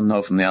mamish don't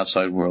know from the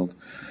outside world,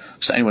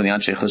 so anyone, the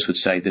Anshe Chus would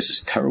say, this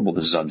is terrible,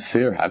 this is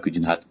unfair, how could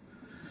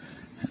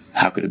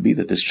it be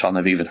that this child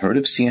never even heard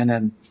of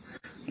CNN?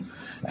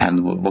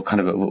 And what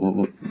kind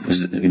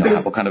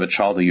of a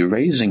child are you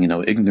raising?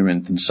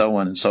 Ignorant and so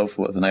on and so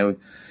forth. And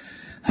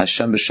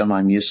Hashem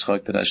b'shamayim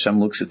yischak, that Hashem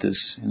looks at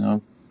this.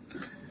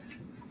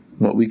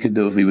 What we could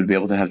do if we would be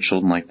able to have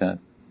children like that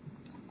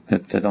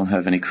don't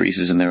have any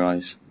creases in their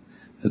eyes,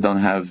 that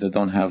don't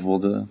have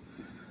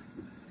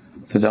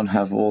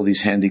all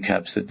these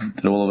handicaps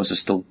that all of us are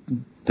still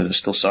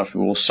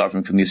suffering. We're all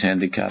suffering from these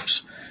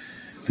handicaps.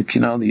 But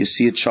you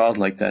see a child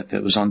like that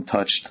was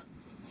untouched.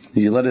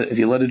 If you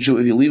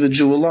leave a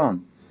Jew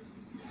alone,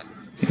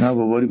 but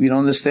we don't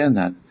understand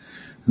that.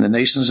 And the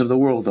nations of the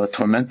world are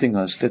tormenting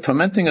us. They're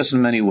tormenting us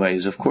in many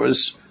ways. Of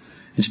course,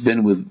 it's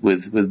been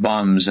with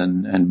bombs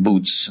and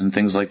boots and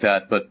things like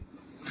that. But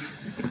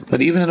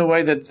even in a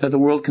way that the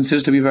world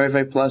considers to be very,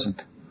 very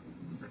pleasant.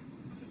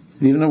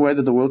 Even in a way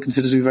that the world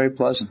considers to be very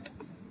pleasant.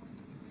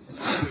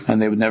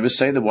 And they would never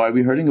say that, why are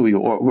we hurting you?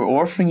 We're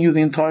offering you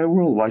the entire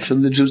world. Why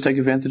shouldn't the Jews take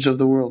advantage of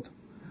the world?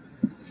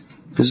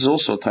 This is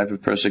also a type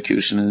of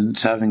persecution, and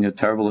it's having a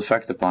terrible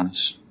effect upon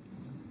us.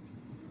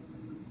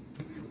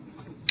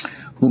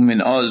 And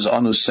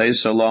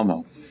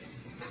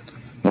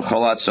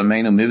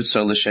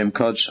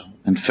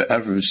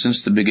forever,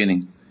 since the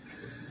beginning,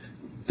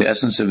 the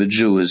essence of a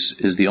Jew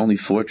is the only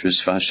fortress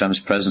for Hashem's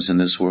presence in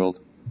this world.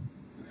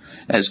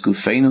 As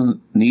Gufeinu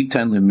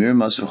Nitan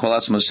Lemirmas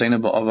v'cholatz Mosena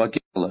ba'avak.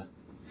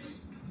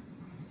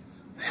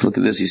 Look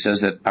at this. He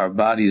says that our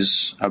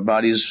bodies,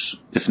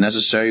 if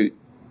necessary,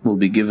 will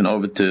be given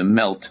over to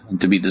melt and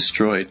to be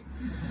destroyed.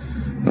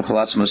 The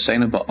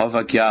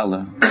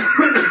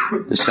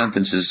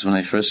sentence is, when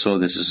I first saw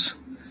this, is,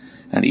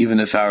 and even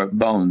if our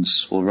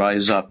bones will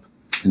rise up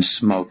in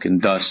smoke and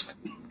dust,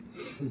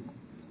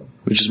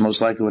 which is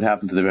most likely what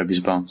happened to the Rebbe's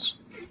bones.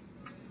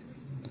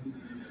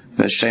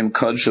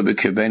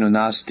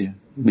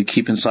 We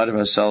keep inside of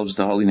ourselves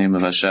the holy name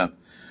of Hashem.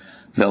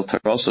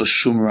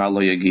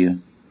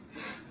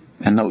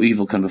 And no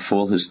evil can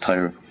befall his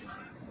Torah.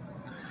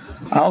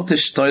 Al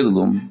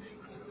tishtoilelu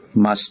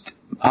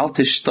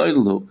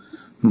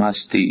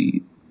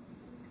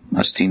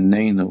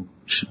mastinenu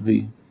should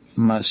be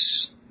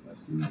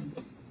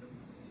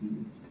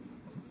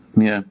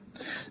yeah.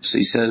 So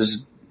he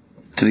says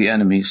to the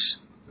enemies,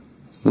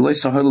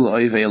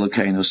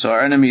 so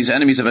our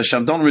enemies of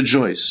Hashem, don't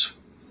rejoice.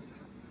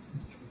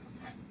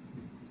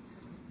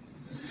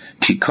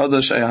 Ki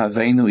kadosh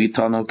ehavenu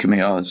itano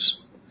k'me'az,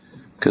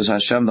 because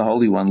Hashem, the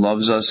Holy One,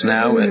 loves us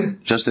now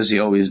just as He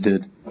always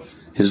did.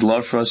 His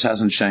love for us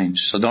hasn't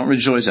changed. So don't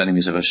rejoice,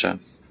 enemies of Hashem.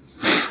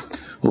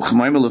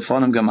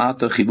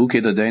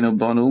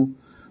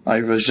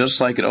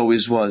 Just like it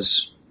always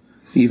was.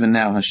 Even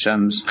now,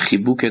 Hashem's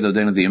chibuke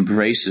dodenu, the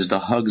embraces, the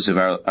hugs of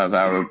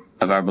our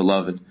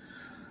beloved,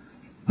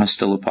 are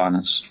still upon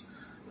us.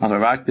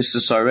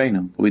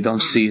 We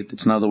don't see it.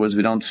 It's, in other words,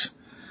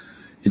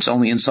 it's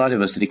only inside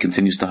of us that He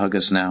continues to hug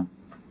us now,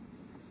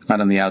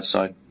 not on the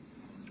outside.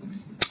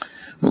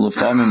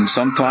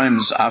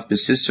 Sometimes sometimes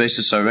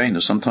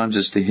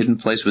it's the hidden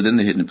place within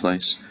the hidden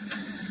place.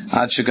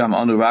 Until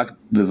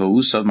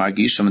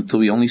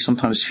we only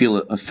sometimes feel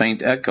a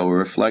faint echo or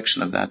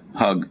reflection of that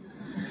hug.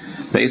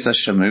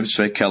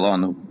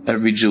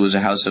 Every Jew is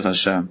a house of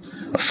Hashem,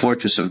 a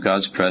fortress of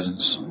God's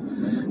presence.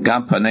 And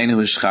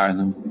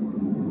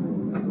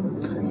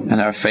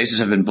our faces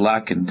have been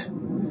blackened,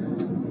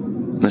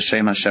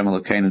 L'Shem Hashem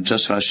Elokeinu,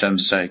 just for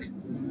Hashem's sake.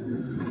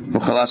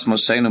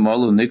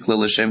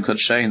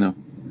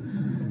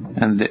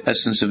 And the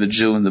essence of a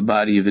Jew and the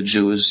body of a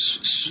Jew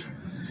is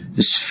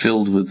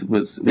filled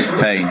with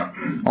pain,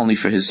 only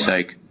for His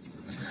sake.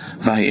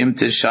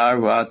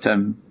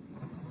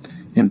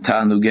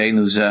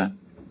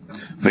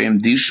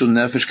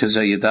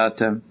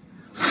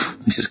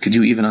 He says, could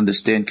you even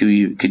understand, could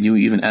you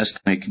even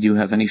estimate, could you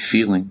have any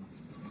feeling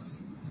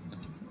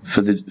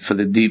for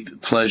the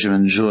deep pleasure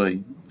and joy,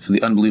 for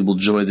the unbelievable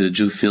joy that a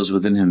Jew feels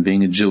within him,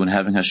 being a Jew and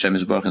having Hashem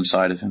Yisbarach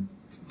inside of him.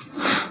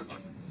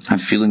 I'm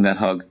feeling that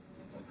hug.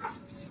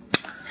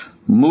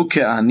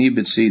 Muke ani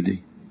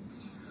b'tzidi.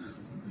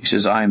 He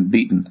says, I am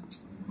beaten,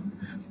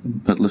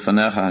 but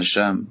lefanecha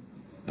Hashem,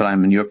 but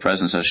I'm in your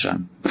presence,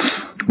 Hashem.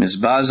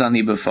 Mizbaz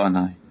ani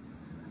b'fanai.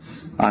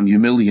 I'm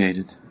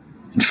humiliated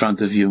in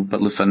front of you,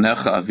 but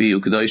lefanecha avi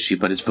u'kedoshi,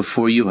 but it's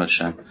before you,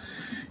 Hashem.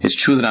 It's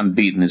true that I'm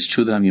beaten, it's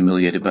true that I'm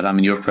humiliated, but I'm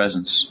in your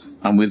presence.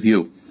 I'm with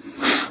you.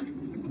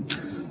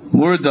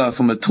 Murda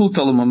from a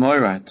tultal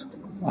mamorat.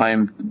 I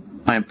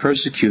am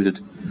persecuted.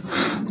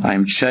 I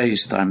am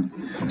chased. I'm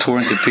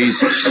torn to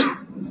pieces.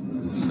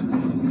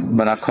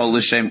 But I call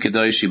l'shem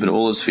kedoshi, but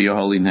all is for your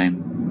holy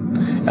name.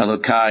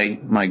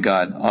 Elokai, my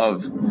God,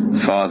 of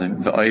Father,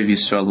 v'oiv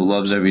Yisrael, who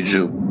loves every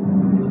Jew.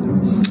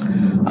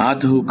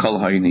 Atu kol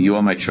hayni, you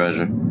are my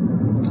treasure.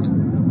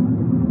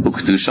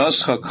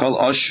 Ukdushascha kol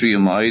ashri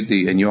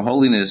u'ma'idi, and your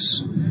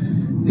holiness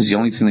is the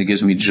only thing that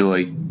gives me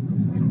joy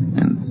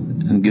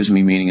and gives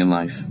me meaning in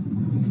life.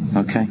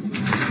 Okay,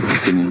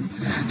 continue.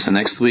 So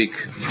next week,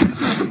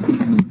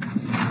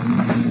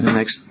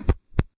 next